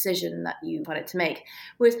based on a decision that you want it to make.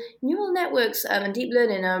 Whereas neural networks and deep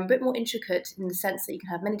learning are a bit more intricate in the sense that you can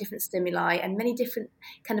have many different stimuli and many different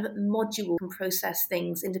kind of modules can process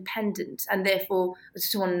things independent and therefore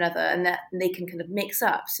to one another, and that they can kind of mix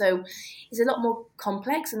up. So it's a lot more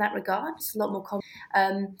complex in that regard. It's a lot more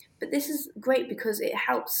but this is great because it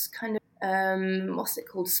helps kind of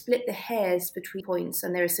split the hairs between points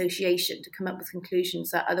and their association to come up with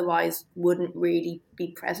conclusions that otherwise wouldn't really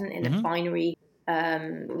be present in a binary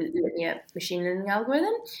linear machine learning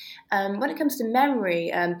algorithm. When it comes to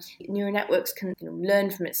memory, neural networks can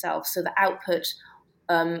learn from itself, so the output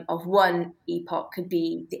of one epoch could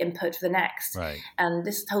be the input for the next. Right. And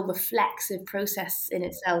this whole reflexive process in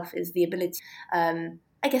itself is the ability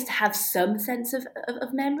I guess to have some sense of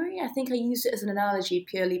memory. I think I used it as an analogy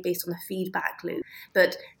purely based on the feedback loop.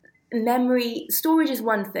 But memory storage is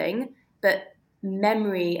one thing, but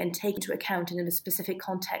memory and take into account in a specific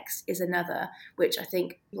context is another, which I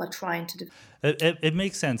think people are trying to do. It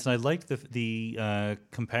makes sense. And I liked the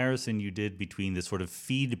comparison you did between the sort of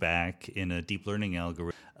feedback in a deep learning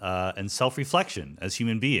algorithm and self-reflection as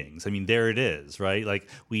human beings. I mean, there it is, right? Like,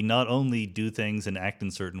 we not only do things and act in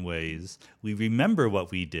certain ways, we remember what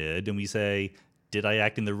we did and we say, did I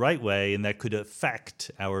act in the right way? And that could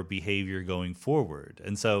affect our behavior going forward.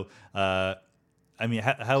 And so, I mean,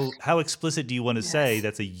 how explicit do you want to say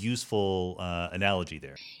that's a useful analogy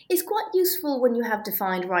there? It's quite useful when you have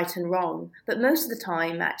defined right and wrong, but most of the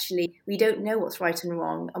time, actually, we don't know what's right and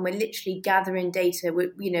wrong, and we're literally gathering data.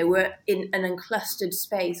 We're in an unclustered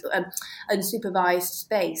space, unsupervised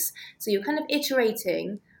space. So you're kind of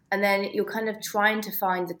iterating, and then you're kind of trying to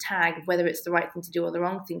find the tag of whether it's the right thing to do or the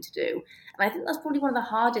wrong thing to do. And I think that's probably one of the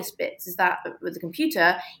hardest bits, is that with the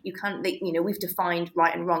computer, you can't, we've defined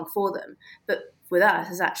right and wrong for them, but with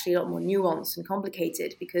us is actually a lot more nuanced and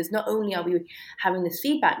complicated, because not only are we having this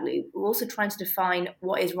feedback loop, we're also trying to define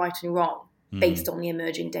what is right and wrong based on the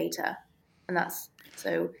emerging data. And that's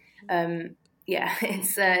so,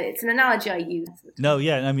 it's an analogy I use. No,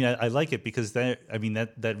 yeah, I mean, I like it because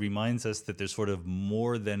that reminds us that there's sort of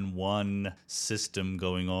more than one system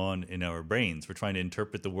going on in our brains. We're trying to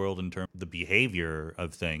interpret the world in terms of the behavior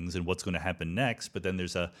of things and what's going to happen next, but then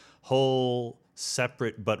there's a whole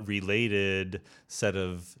separate but related set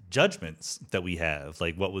of judgments that we have,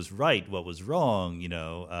 like what was right, what was wrong,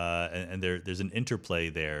 and there's an interplay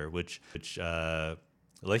there, which I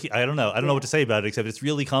don't know what to say about it, except it's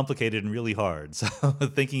really complicated and really hard. So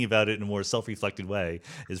thinking about it in a more self-reflected way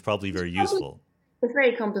is probably very useful. It's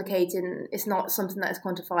very complicated, and it's not something that is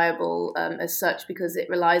quantifiable as such, because it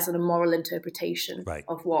relies on a moral interpretation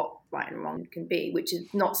of what right and wrong can be, which is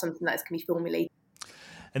not something that can be formulated.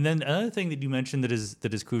 And then another thing that you mentioned that is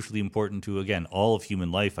crucially important to, again, all of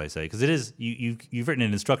human life, I say, because it is you've written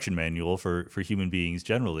an instruction manual for human beings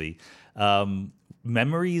generally.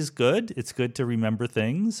 Memory is good. It's good to remember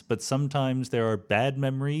things, but sometimes there are bad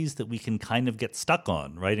memories that we can kind of get stuck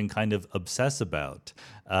on, right, and kind of obsess about.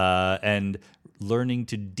 And learning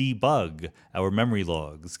to debug our memory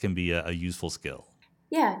logs can be a useful skill.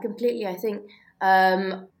 Yeah, completely. I think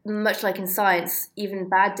much like in science, even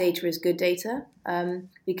bad data is good data,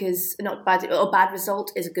 because not bad or bad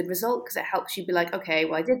result is a good result, because it helps you be like, okay,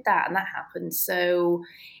 well, I did that and that happened. So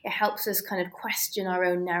it helps us kind of question our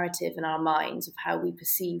own narrative in our minds of how we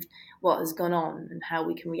perceived what has gone on and how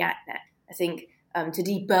we can react next. I think to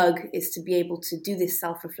debug is to be able to do this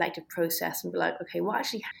self-reflective process and be like, okay, what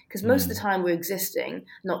actually, because most of the time we're existing,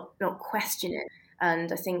 not question it.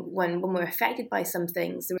 And I think when we're affected by some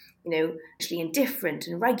things, actually indifferent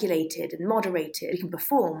and regulated and moderated, we can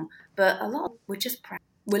perform. But a lot, we're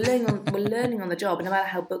learning on the job, and no matter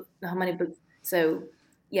how many books. So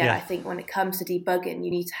I think when it comes to debugging,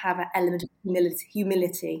 you need to have an element of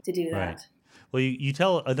humility to do that. Right. Well, you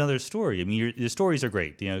tell another story. I mean, your stories are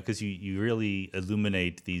great, because you really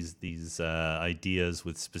illuminate these ideas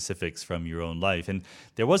with specifics from your own life. And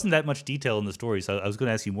there wasn't that much detail in the story, so I was going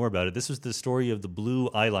to ask you more about it. This was the story of the blue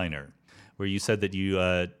eyeliner, where you said that you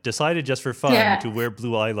decided just for fun to wear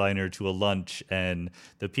blue eyeliner to a lunch, and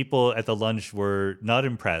the people at the lunch were not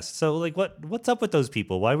impressed. So, like, what's up with those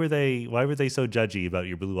people? Why were they so judgy about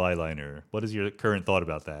your blue eyeliner? What is your current thought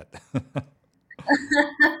about that?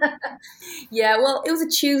 Yeah, well, it was a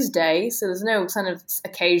Tuesday, so there's no kind of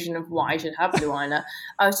occasion of why I should have blue eyeliner.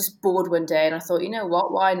 I was just bored one day, and I thought, you know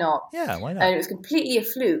what, why not? Yeah, why not? And it was completely a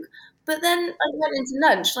fluke. But then I went into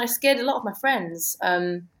lunch, and I scared a lot of my friends,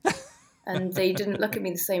 and they didn't look at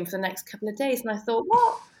me the same for the next couple of days. And I thought,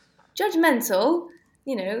 what? Judgmental?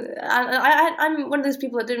 I'm one of those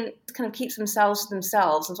people that don't kind of keep themselves to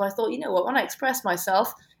themselves. And so I thought, you know what, when I express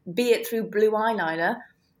myself, be it through blue eyeliner,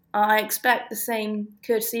 I expect the same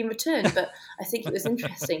courtesy in return. But I think it was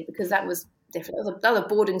interesting because that was different. That was a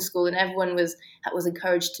boarding school, and everyone was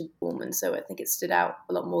encouraged to perform, and so I think it stood out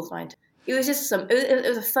a lot more than I did. It was just it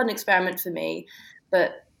was a fun experiment for me,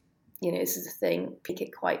 but this is the thing, take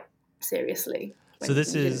it quite seriously.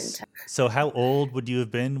 So how old would you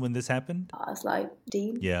have been when this happened? I was like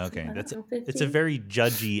 15. Yeah, okay. It's a very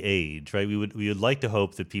judgy age, right? We would like to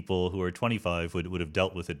hope that people who are 25 would have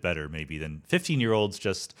dealt with it better maybe than 15-year-olds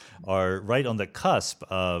just are right on the cusp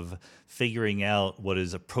of figuring out what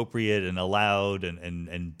is appropriate and allowed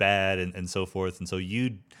and bad and so forth. And so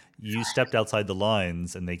you stepped outside the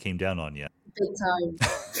lines and they came down on you. Big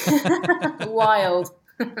time. Wild.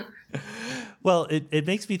 Well, it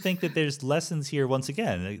makes me think that there's lessons here once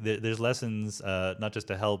again. There's lessons not just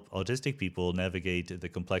to help autistic people navigate the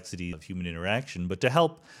complexity of human interaction, but to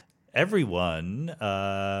help everyone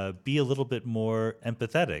be a little bit more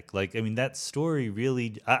empathetic. Like, I mean, that story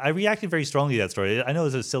really, I reacted very strongly to that story. I know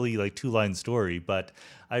it's a silly, like, 2-line story, but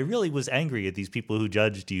I really was angry at these people who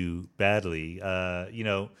judged you badly.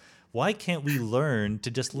 Why can't we learn to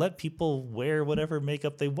just let people wear whatever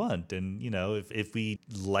makeup they want? And, if we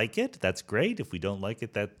like it, that's great. If we don't like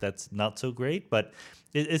it, that's not so great. But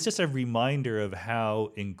it's just a reminder of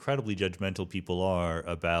how incredibly judgmental people are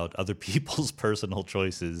about other people's personal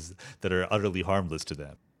choices that are utterly harmless to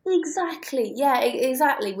them. Exactly. Yeah,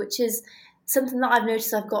 exactly. Which is something that I've noticed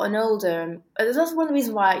as I've gotten older. And that's one of the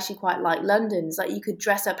reasons why I actually quite like London. Is like you could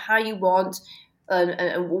dress up how you want,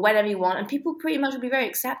 whenever you want, and people pretty much would be very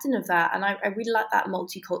accepting of that. And I really like that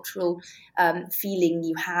multicultural feeling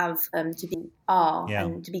you have to be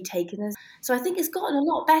and to be taken as. So I think it's gotten a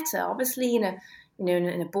lot better. Obviously, in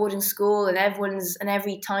a boarding school, and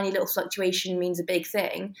every tiny little fluctuation means a big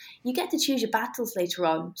thing. You get to choose your battles later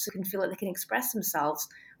on, so they can feel like they can express themselves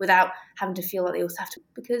without having to feel like they also have to.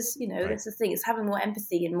 Because Right. That's the thing. It's having more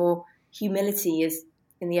empathy and more humility is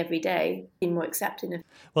in the everyday, being more accepting of.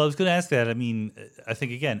 Well, I was going to ask that. I mean, I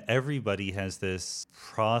think, again, everybody has this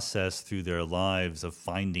process through their lives of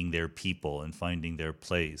finding their people and finding their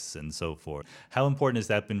place and so forth. How important has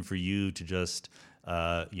that been for you to just,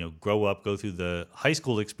 grow up, go through the high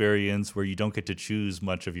school experience where you don't get to choose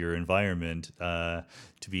much of your environment,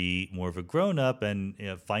 to be more of a grown-up and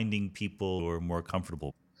finding people who are more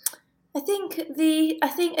comfortable? I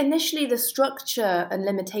think initially the structure and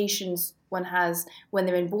limitations one has when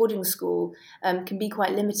they're in boarding school can be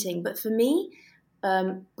quite limiting. But for me,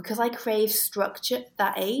 because I crave structure at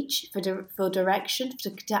that age for direction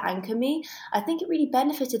to anchor me, I think it really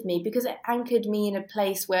benefited me because it anchored me in a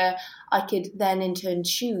place where I could then in turn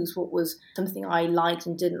choose what was something I liked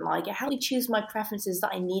and didn't like. It helped me choose my preferences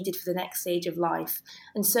that I needed for the next stage of life.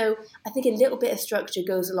 And so I think a little bit of structure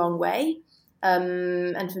goes a long way.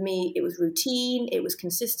 And for me, it was routine, it was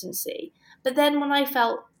consistency. But then when I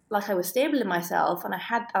felt like I was stable in myself and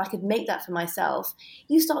I could make that for myself,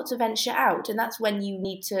 you start to venture out. And that's when you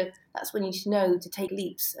need to know to take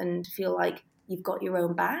leaps and feel like you've got your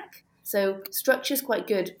own back. So structure is quite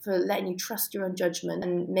good for letting you trust your own judgment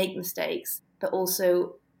and make mistakes, but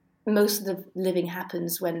also most of the living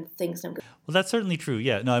happens when things don't go. Well, that's certainly true.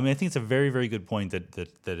 Yeah. No, I mean, I think it's a very, very good point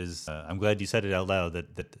that is, I'm glad you said it out loud,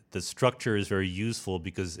 that the structure is very useful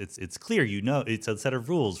because it's clear, it's a set of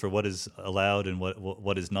rules for what is allowed and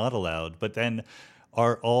what is not allowed. But then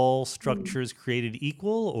are all structures created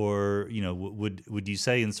equal, or, would you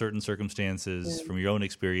say in certain circumstances from your own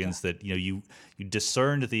experience that, you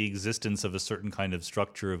discerned the existence of a certain kind of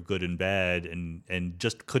structure of good and bad and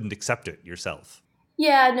just couldn't accept it yourself?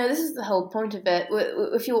 Yeah, no, this is the whole point of it.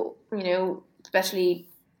 If you're, especially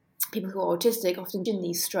people who are autistic, often in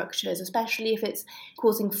these structures, especially if it's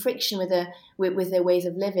causing friction with their ways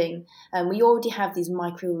of living. We already have these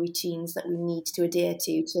micro routines that we need to adhere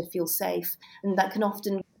to feel safe, and that can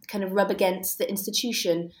often kind of rub against the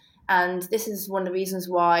institution. And this is one of the reasons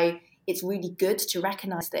why it's really good to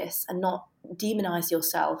recognize this and not demonize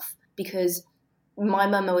yourself. Because my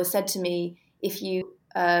mum always said to me, if you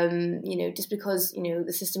just because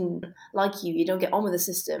the system like you don't get on with the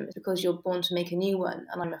system, it's because you're born to make a new one.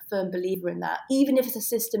 And I'm a firm believer in that. Even if it's a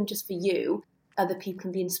system just for you, other people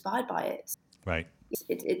can be inspired by it. Right.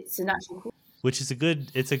 It's a natural. Which is a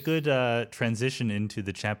good transition into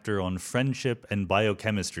the chapter on friendship and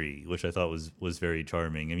biochemistry, which I thought was very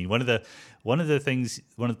charming. I mean, one of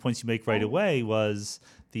the points you make right away was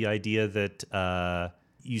the idea that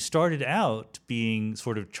you started out being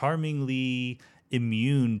sort of charmingly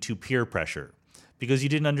immune to peer pressure because you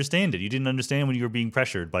didn't understand it. You didn't understand when you were being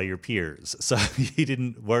pressured by your peers. So you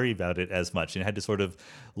didn't worry about it as much and had to sort of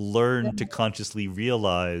learn to consciously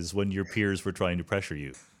realize when your peers were trying to pressure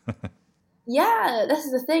you. Yeah, this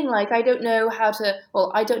is the thing. Like, I don't know how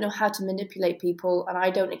to manipulate people, and I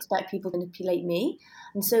don't expect people to manipulate me.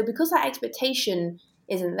 And so because that expectation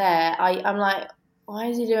isn't there, I'm like, why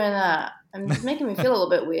is he doing that? And it's making me feel a little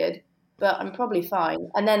bit weird. But I'm probably fine.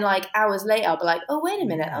 And then like hours later, I'll be like, oh, wait a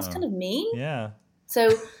minute, that was kind of mean. Yeah. So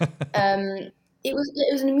it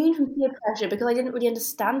was an immune from peer pressure because I didn't really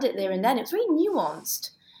understand it there and then. It was very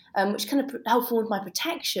nuanced, which kind of helpful with my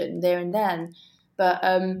protection there and then. But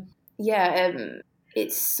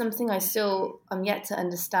it's something I'm yet to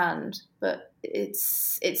understand. But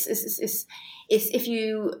it's if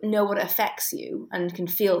you know what affects you and can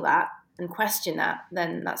feel that and question that,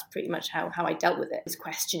 then that's pretty much how I dealt with it, is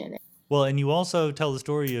questioning it. Well, and you also tell the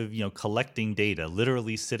story of, collecting data,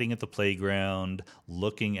 literally sitting at the playground,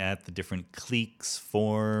 looking at the different cliques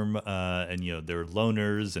form, and, there are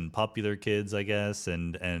loners and popular kids, I guess,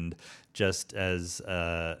 and just as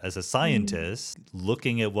a scientist,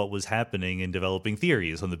 looking at what was happening and developing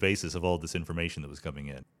theories on the basis of all this information that was coming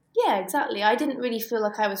in. Yeah, exactly. I didn't really feel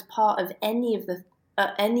like I was part of any of the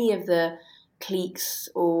cliques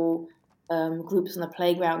or groups on the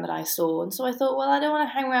playground that I saw, and so I thought, well, I don't want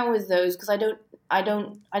to hang around with those because I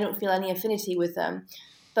don't feel any affinity with them.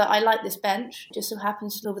 But I like this bench; just so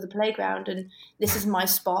happens to be over the playground, and this is my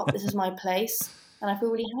spot, this is my place, and I feel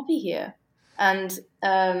really happy here. And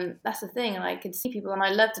that's the thing, and I could see people, and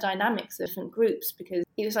I love the dynamics of different groups because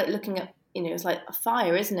it was like looking at, it's like a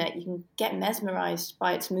fire, isn't it? You can get mesmerized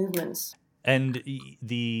by its movements. And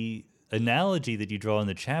the analogy that you draw in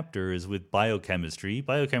the chapter is with biochemistry.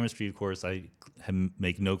 Biochemistry, of course, I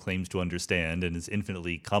make no claims to understand and is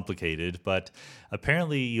infinitely complicated, but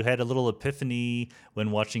apparently you had a little epiphany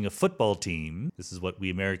when watching a football team. This is what we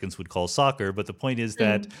Americans would call soccer, but the point is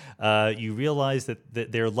that you realize that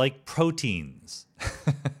they're like proteins.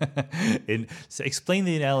 So explain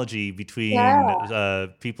the analogy between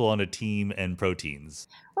people on a team and proteins.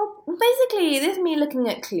 Well, basically, this is me looking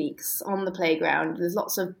at cliques on the playground. There's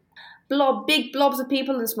lots of big blobs of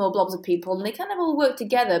people and small blobs of people, and they kind of all work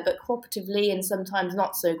together, but cooperatively and sometimes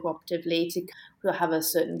not so cooperatively to have a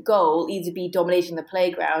certain goal, either be dominating the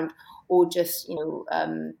playground or just,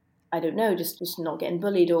 I don't know, just not getting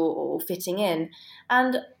bullied or fitting in.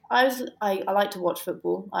 And I like to watch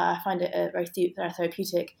football. I find it very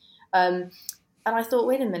therapeutic. And I thought,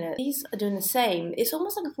 wait a minute, these are doing the same. It's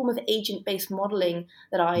almost like a form of agent-based modelling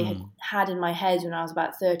that I had in my head when I was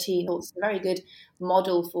about 13. It's a very good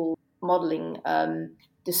model for modelling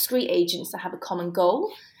discrete agents that have a common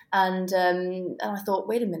goal. And I thought,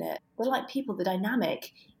 wait a minute, they're like people, they're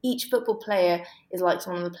dynamic. Each football player is like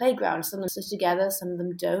someone on the playground. Some of them sit together, some of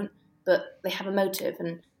them don't, but they have a motive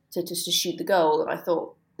and to shoot the goal. And I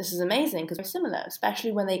thought, this is amazing because they're similar,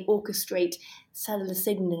 especially when they orchestrate cellular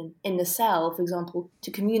signaling in the cell, for example, to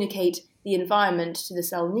communicate the environment to the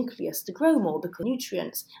cell nucleus to grow more because of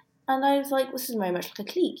nutrients. And I was like, this is very much like a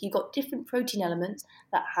clique. You've got different protein elements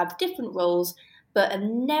that have different roles, but are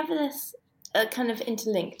nevertheless kind of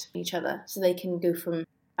interlinked with each other, so they can go from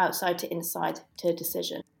outside to inside to a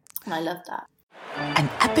decision. And I love that. An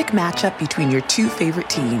epic matchup between your two favorite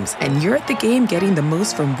teams, and you're at the game getting the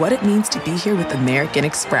most from what it means to be here with American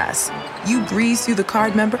Express. You breeze through the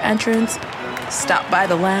card member entrance, stop by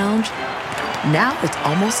the lounge. Now it's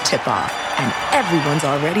almost tip-off, and everyone's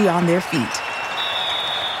already on their feet.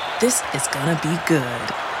 This is gonna be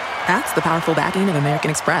good. That's the powerful backing of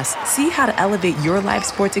American Express. See how to elevate your live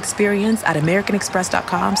sports experience at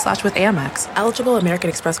americanexpress.com/withAmex. Eligible American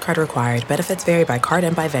Express card required. Benefits vary by card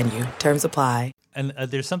and by venue. Terms apply. And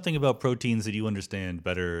there's something about proteins that you understand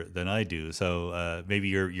better than I do. So maybe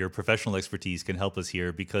your professional expertise can help us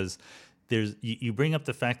here, because you bring up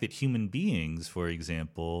the fact that human beings, for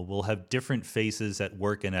example, will have different faces at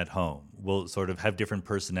work and at home. Will sort of have different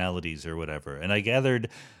personalities or whatever. And I gathered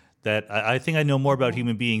that I think I know more about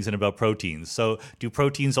human beings than about proteins. So do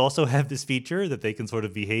proteins also have this feature that they can sort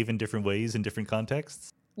of behave in different ways in different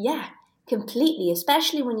contexts? Yeah, completely,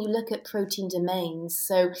 especially when you look at protein domains.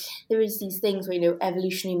 So there is these things where,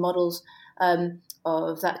 evolutionary models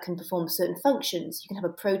of that can perform certain functions. You can have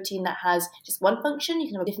a protein that has just one function. You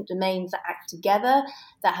can have different domains that act together,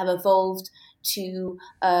 that have evolved to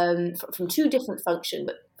from two different functions,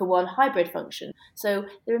 but for one hybrid function. So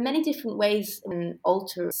there are many different ways in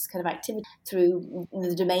alter this kind of activity through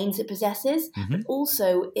the domains it possesses, but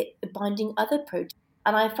also it binding other proteins.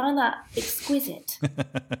 And I find that exquisite.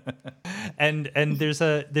 and there's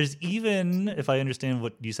even, if I understand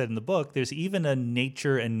what you said in the book, there's even a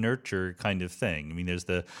nature and nurture kind of thing. I mean, there's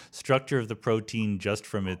the structure of the protein just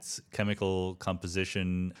from its chemical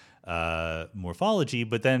composition, morphology,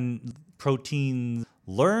 but then proteins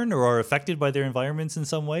learn or are affected by their environments in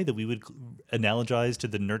some way that we would analogize to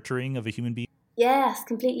the nurturing of a human being. Yes,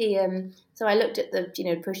 completely. So I looked at the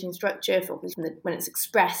protein structure when it's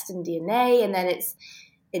expressed in DNA, and then it's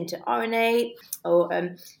into RNA,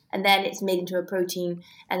 and then it's made into a protein,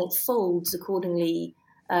 and it folds accordingly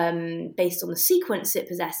based on the sequence it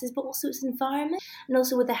possesses, but also its environment, and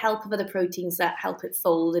also with the help of other proteins that help it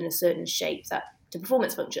fold in a certain shape to perform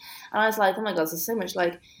its function. And I was like, oh my God, there's so much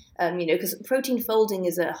because protein folding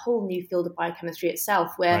is a whole new field of biochemistry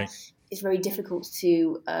itself, where it's very difficult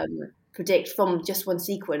to predict from just one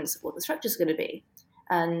sequence what the structure is going to be.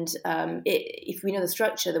 And if we know the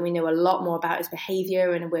structure, then we know a lot more about its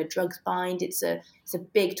behavior and where drugs bind. It's a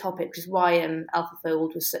big topic, which is why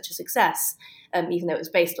AlphaFold was such a success, even though it was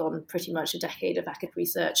based on pretty much a decade of academic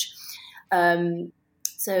research. Proteins,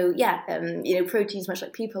 much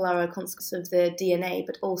like people, are a consequence of the DNA,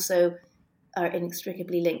 but also are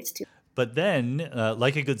inextricably linked to. But then,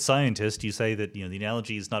 like a good scientist, you say that the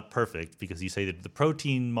analogy is not perfect because you say that the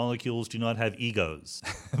protein molecules do not have egos,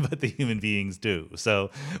 but the human beings do.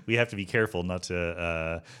 So we have to be careful not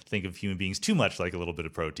to think of human beings too much like a little bit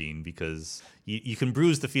of protein, because you can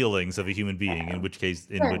bruise the feelings of a human being. In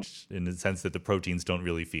the sense that the proteins don't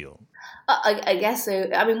really feel. I guess so.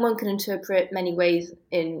 I mean, one can interpret many ways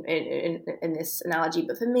in this analogy,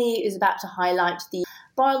 but for me, it's about to highlight the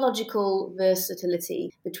biological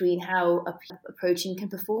versatility between how a protein can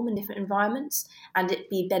perform in different environments and it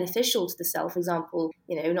be beneficial to the cell. For example,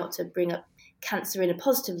 not to bring up cancer in a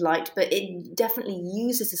positive light, but it definitely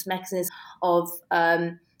uses this mechanism of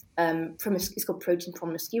it's called protein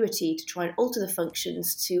promiscuity, to try and alter the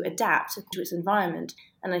functions to adapt to its environment.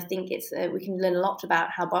 And I think we can learn a lot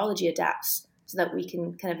about how biology adapts so that we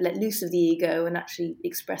can kind of let loose of the ego and actually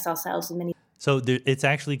express ourselves in many. So it's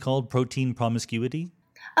actually called protein promiscuity?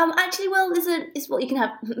 It's what you can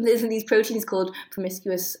have. There's these proteins called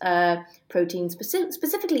promiscuous proteins,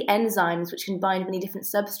 specifically enzymes, which can bind many different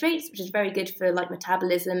substrates, which is very good for like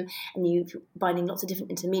metabolism, and you binding lots of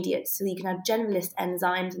different intermediates. So you can have generalist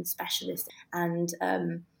enzymes and specialists, and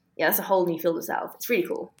that's a whole new field itself. It's really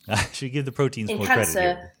cool. I should give the proteins in more cancer,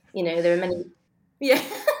 credit here. There are many. Yeah.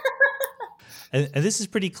 and this is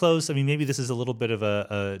pretty close. I mean, maybe this is a little bit of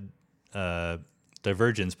a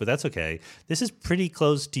divergence, but that's okay. This is pretty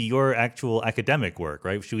close to your actual academic work,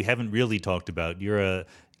 right? Which we haven't really talked about. You're a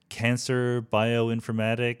cancer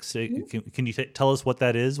bioinformatics. Mm-hmm. Can you tell us what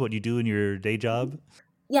that is, what you do in your day job?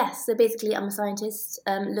 Yes. So basically, I'm a scientist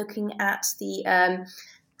looking at the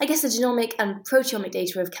genomic and proteomic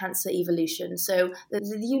data of cancer evolution. So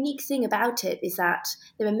the unique thing about it is that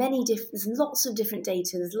there are there's lots of different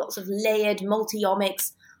data. There's lots of layered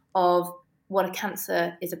multi-omics of what a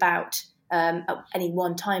cancer is about. At any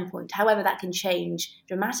one time point. However, that can change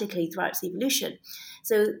dramatically throughout its evolution.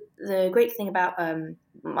 So the great thing about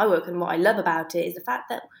my work and what I love about it is the fact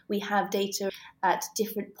that we have data at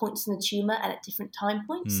different points in the tumour and at different time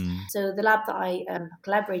points. So the lab that I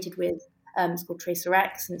collaborated with is called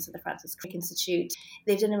TracerX, and it's at the Francis Crick Institute.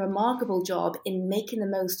 They've done a remarkable job in making the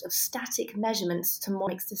most of static measurements to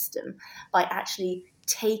monitor the system by actually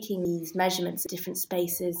taking these measurements at different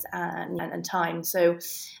spaces and time. So,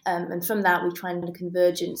 and from that, we try and find a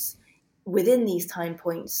convergence within these time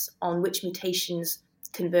points on which mutations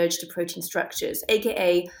converge to protein structures,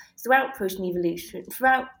 aka throughout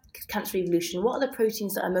cancer evolution, what are the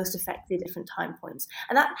proteins that are most affected at different time points?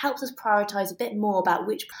 And that helps us prioritize a bit more about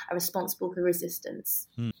which are responsible for resistance.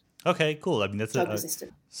 Okay, cool. I mean, that's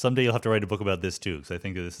someday you'll have to write a book about this too, because I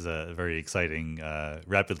think that this is a very exciting,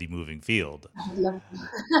 rapidly moving field. I love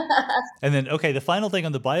And then, okay, the final thing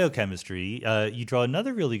on the biochemistry, you draw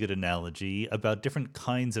another really good analogy about different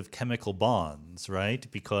kinds of chemical bonds, right?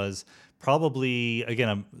 Because probably,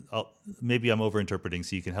 again, maybe I'm overinterpreting,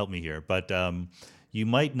 so you can help me here, but you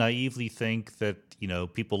might naively think that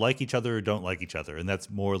people like each other or don't like each other, and that's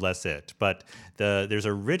more or less it. But there's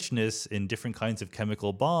a richness in different kinds of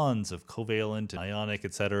chemical bonds, of covalent and ionic,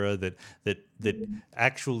 et cetera, that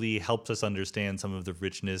actually helps us understand some of the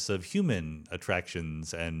richness of human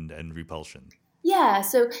attractions and repulsion. Yeah.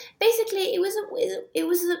 So basically, it was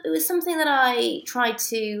something that I tried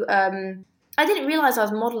to. I didn't realize I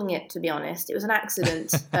was modeling it, to be honest. It was an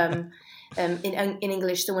accident. In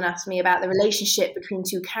English, someone asked me about the relationship between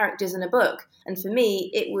two characters in a book, and for me,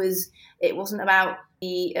 it wasn't about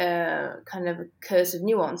the kind of cursive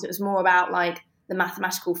nuance. It was more about like the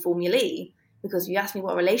mathematical formulae. Because if you ask me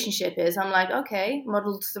what a relationship is, I'm like, okay,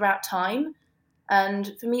 modeled throughout time,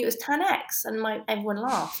 and for me, it was tan X, and everyone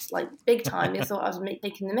laughed like big time. They thought I was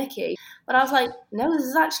taking the Mickey, but I was like, no, this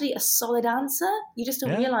is actually a solid answer. You just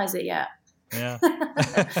don't realize it yet. Yeah.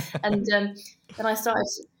 And then I started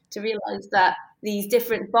to realize that these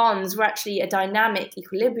different bonds were actually a dynamic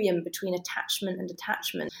equilibrium between attachment and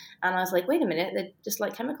detachment. And I was like, wait a minute, they're just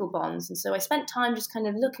like chemical bonds. And so I spent time just kind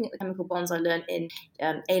of looking at the chemical bonds I learned in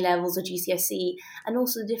A-levels or GCSE, and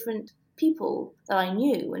also the different people that I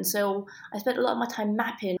knew. And so I spent a lot of my time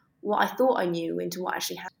mapping what I thought I knew into what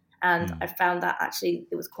actually happened. And I found that actually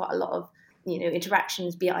there was quite a lot of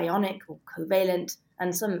interactions, be it ionic or covalent,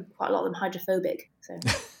 and quite a lot of them hydrophobic. So.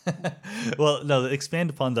 Well, no, expand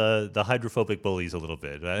upon the hydrophobic bullies a little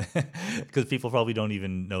bit, right? Because people probably don't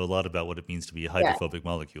even know a lot about what it means to be a hydrophobic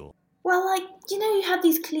molecule. Well, like You have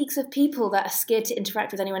these cliques of people that are scared to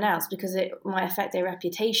interact with anyone else because it might affect their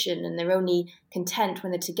reputation, and they're only content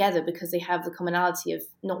when they're together because they have the commonality of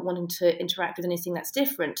not wanting to interact with anything that's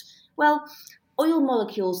different. Well, oil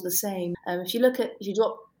molecules are the same. If you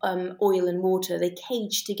drop oil and water, they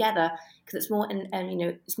cage together because it's more,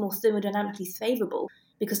 it's more thermodynamically favourable.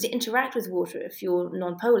 Because to interact with water, if you're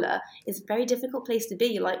non-polar, is a very difficult place to be.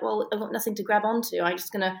 You're like, well, I've got nothing to grab onto. I'm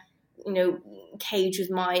just gonna, cage with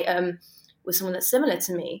my with someone that's similar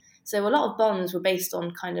to me. So a lot of bonds were based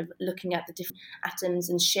on kind of looking at the different atoms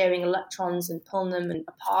and sharing electrons and pulling them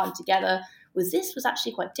apart and together. With this was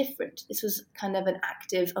actually quite different. This was kind of an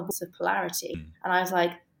active of polarity. And I was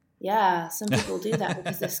like, yeah, some people do that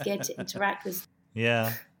because they're scared to interact with.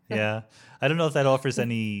 Yeah. I don't know if that offers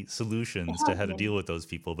any solutions to how to deal with those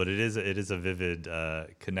people, but it is a vivid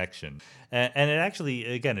connection. And it actually,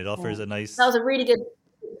 again, it offers a nice... That was a really good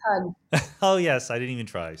pun. Oh, yes, I didn't even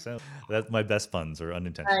try. So my best puns are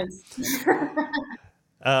unintentional.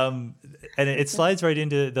 And it slides right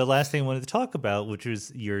into the last thing I wanted to talk about, which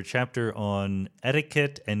was your chapter on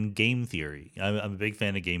etiquette and game theory. I'm a big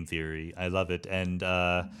fan of game theory. I love it. And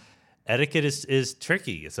etiquette is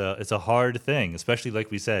tricky. It's a hard thing, especially, like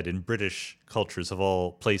we said, in British cultures of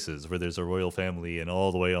all places where there's a royal family and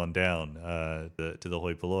all the way on down to the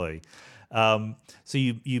hoi polloi. So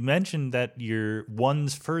you mentioned that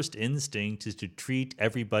one's first instinct is to treat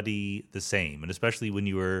everybody the same. And especially when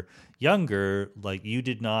you were younger, like you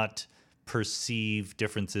did not perceive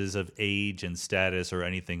differences of age and status or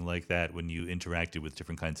anything like that when you interacted with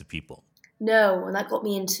different kinds of people. No, and that got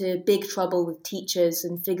me into big trouble with teachers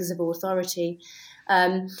and figures of authority.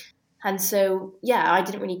 And so, I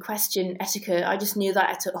didn't really question etiquette. I just knew that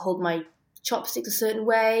I had to hold my chopsticks a certain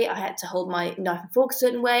way. I had to hold my knife and fork a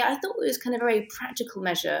certain way. I thought it was kind of a very practical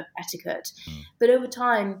measure, etiquette. But over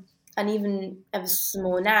time, and even ever so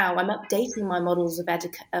more now, I'm updating my models of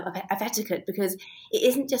etiquette because it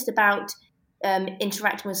isn't just about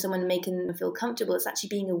interacting with someone and making them feel comfortable. It's actually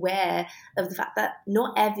being aware of the fact that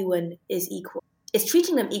not everyone is equal. It's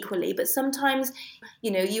treating them equally, but sometimes,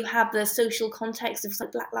 you have the social context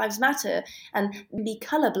of Black Lives Matter and be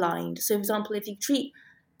colorblind. So, for example,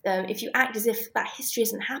 if you act as if that history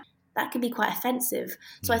isn't happening, that can be quite offensive.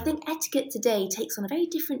 So I think etiquette today takes on a very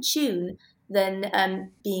different tune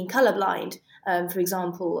than being colorblind, for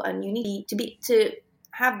example. And you need to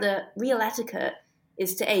have the real etiquette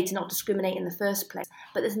is to not discriminate in the first place.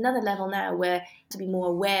 But there's another level now where to be more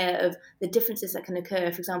aware of the differences that can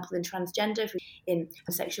occur, for example, in transgender, in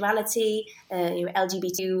sexuality,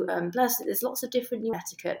 LGBTQ+. There's lots of different new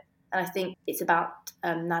etiquette. And I think it's about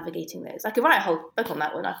navigating those. I could write a whole book on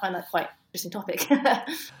that one. I find that quite an interesting topic.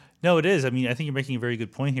 No, it is. I mean, I think you're making a very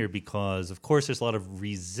good point here because, of course, there's a lot of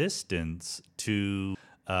resistance to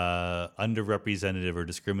underrepresented or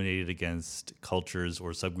discriminated against cultures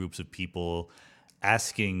or subgroups of people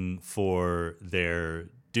asking for their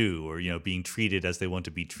due or, being treated as they want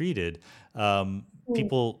to be treated.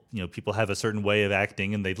 People have a certain way of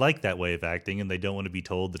acting and they like that way of acting and they don't want to be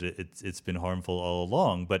told that it's been harmful all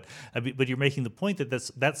along. But you're making the point that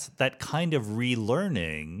that's that kind of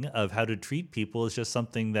relearning of how to treat people is just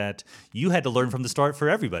something that you had to learn from the start for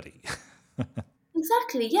everybody.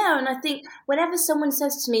 Exactly, yeah. And I think whenever someone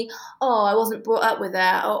says to me, "Oh, I wasn't brought up with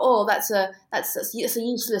that," or "Oh, that's a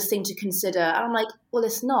useless thing to consider," and I'm like, "Well,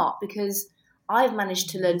 it's not, because I've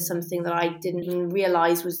managed to learn something that I didn't even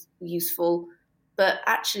realize was useful, but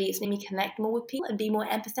actually it's made me connect more with people and be more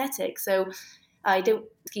empathetic." So I don't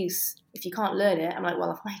excuse if you can't learn it. I'm like,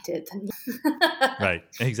 well, if I did, then Right,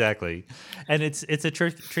 exactly. And it's a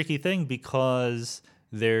tricky thing because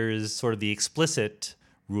there's sort of the explicit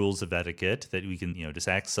rules of etiquette that we can, just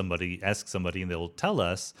ask somebody and they'll tell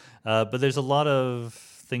us. But there's a lot of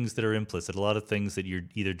things that are implicit, a lot of things that you're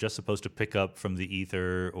either just supposed to pick up from the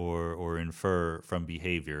ether or infer from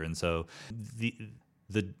behavior. And so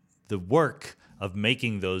the work of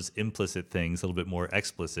making those implicit things a little bit more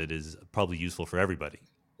explicit is probably useful for everybody.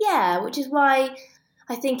 Yeah, which is why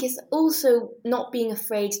I think it's also not being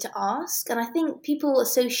afraid to ask. And I think people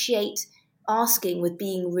associate asking with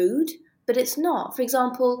being rude, but it's not. For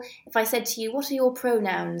example, if I said to you, "What are your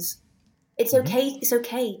pronouns?" It's okay. It's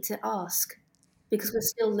okay to ask because we're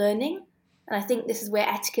still learning. And I think this is where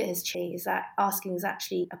etiquette has changed, is that asking is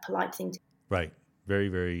actually a polite thing to do. Right. Very,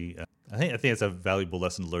 very. I think it's a valuable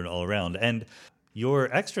lesson to learn all around. And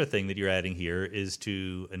your extra thing that you're adding here is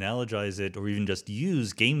to analogize it or even just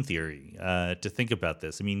use game theory to think about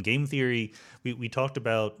this. I mean, game theory, we talked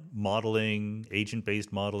about modeling,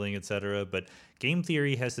 agent-based modeling, et cetera, but game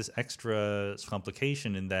theory has this extra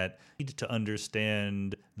complication in that you need to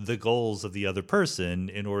understand the goals of the other person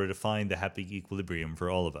in order to find the happy equilibrium for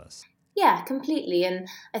all of us. Yeah, completely. And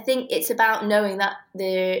I think it's about knowing that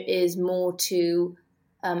there is more to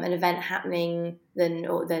an event happening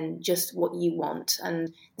than just what you want.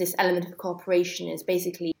 And this element of cooperation is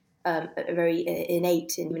basically a very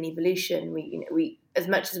innate in human evolution. We as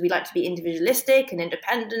much as we like to be individualistic and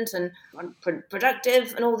independent and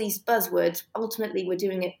productive and all these buzzwords, ultimately we're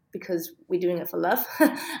doing it because we're doing it for love.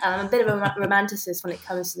 And I'm a bit of a romanticist when it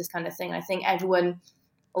comes to this kind of thing. I think everyone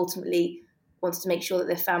ultimately wants to make sure that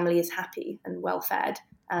their family is happy and well fed.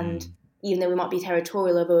 And even though we might be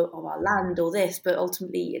territorial over our land or this, but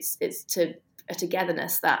ultimately it's to a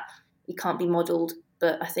togetherness that it can't be modelled.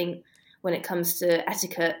 But I think when it comes to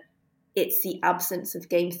etiquette, it's the absence of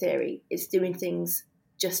game theory. It's doing things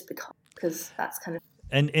just because that's kind of...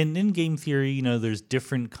 And in game theory, there's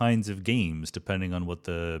different kinds of games depending on what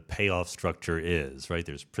the payoff structure is, right?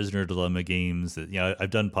 There's prisoner dilemma games that, I've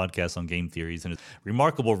done podcasts on game theories, and it's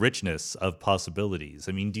remarkable richness of possibilities.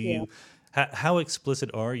 I mean, how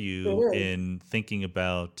explicit are you in thinking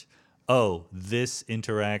about, this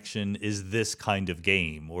interaction is this kind of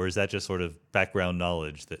game, or is that just sort of background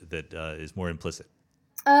knowledge that is more implicit?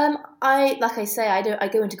 I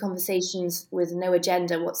go into conversations with no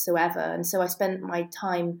agenda whatsoever, and so I spend my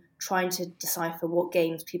time trying to decipher what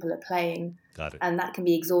games people are playing. Got it. And that can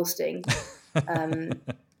be exhausting.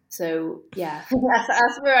 So yeah,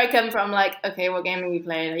 that's where I come from. Like, okay, what game are you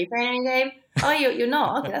playing? Are you playing any game? Oh, you're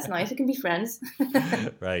not. Okay, that's nice. We can be friends.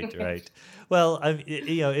 Right. Well,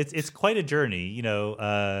 it's quite a journey. You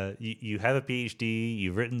have a PhD.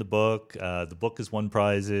 You've written the book. The book has won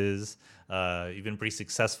prizes. You've been pretty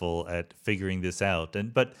successful at figuring this out.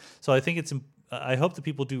 So I think I hope that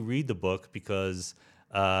people do read the book, because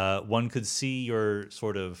one could see your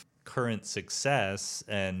sort of current success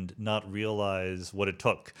and not realize what it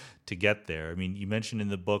took to get there. I mean, you mentioned in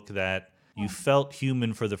the book that you felt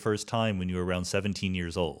human for the first time when you were around 17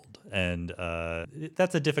 years old. And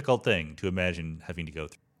that's a difficult thing to imagine having to go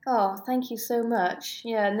through. Oh, thank you so much.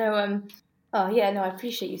 Yeah, no, I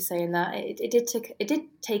appreciate you saying that. It did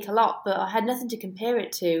take a lot, but I had nothing to compare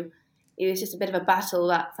it to. It was just a bit of a battle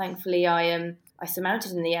that thankfully I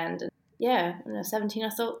surmounted in the end. And yeah, when I was 17, I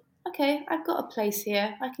thought, okay, I've got a place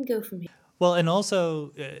here. I can go from here. Well, and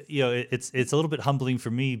also, it's a little bit humbling for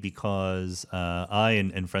me, because I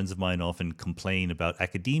and friends of mine often complain about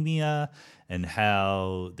academia and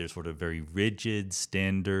how there's sort of very rigid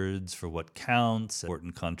standards for what counts,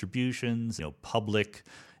 important contributions, public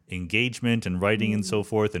engagement and writing and so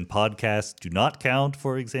forth, and podcasts do not count,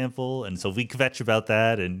 for example. And so we kvetch about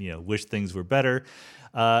that and, wish things were better.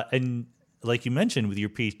 And like you mentioned with your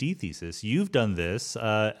PhD thesis, you've done this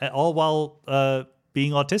all while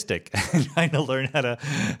being autistic and trying to learn how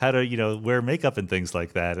to wear makeup and things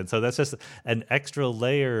like that. And so that's just an extra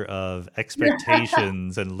layer of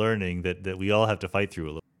expectations and learning that we all have to fight through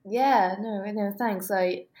a little. Yeah, no, thanks.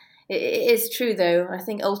 It is true though. I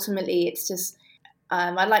think ultimately it's just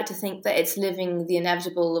I'd like to think that it's living the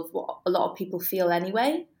inevitable of what a lot of people feel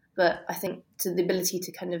anyway. But I think the ability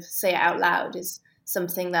to kind of say it out loud is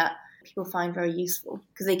something that people find very useful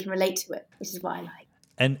because they can relate to it, which is what I like.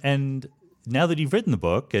 And now that you've written the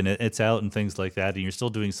book and it's out and things like that, and you're still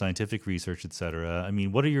doing scientific research, et cetera, I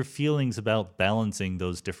mean, what are your feelings about balancing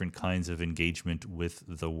those different kinds of engagement with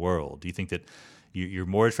the world? Do you think that you're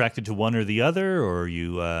more attracted to one or the other, or are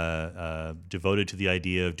you devoted to the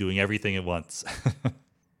idea of doing everything at once?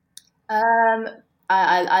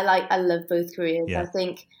 I love both careers. Yeah. I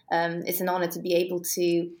think it's an honor to be able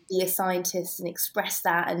to be a scientist and express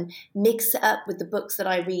that and mix it up with the books that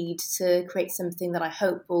I read to create something that I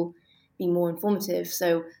hope will be more informative.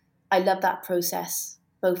 So I love that process,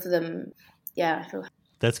 both of them. Yeah, I feel.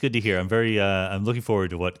 That's good to hear. I'm looking forward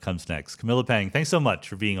to what comes next. Camilla Pang, thanks so much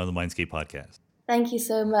for being on the Mindscape podcast. Thank you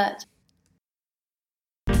so much.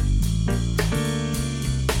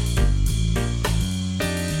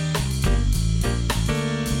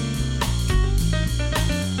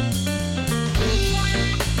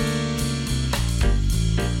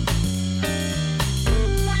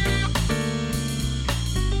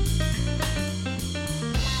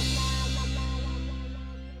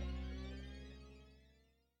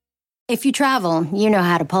 If you travel, you know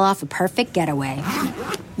how to pull off a perfect getaway.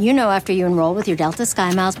 You know after you enroll with your Delta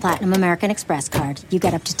SkyMiles Platinum American Express card, you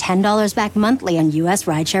get up to $10 back monthly on U.S.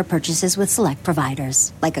 rideshare purchases with select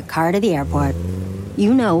providers, like a car to the airport.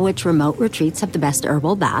 You know which remote retreats have the best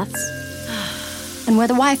herbal baths, and where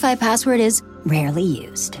the Wi-Fi password is rarely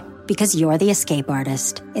used. Because you're the escape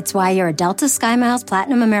artist. It's why you're a Delta SkyMiles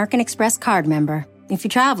Platinum American Express card member. If you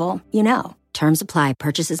travel, you know. Terms apply.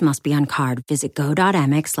 Purchases must be on card. Visit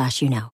go.amex/you know.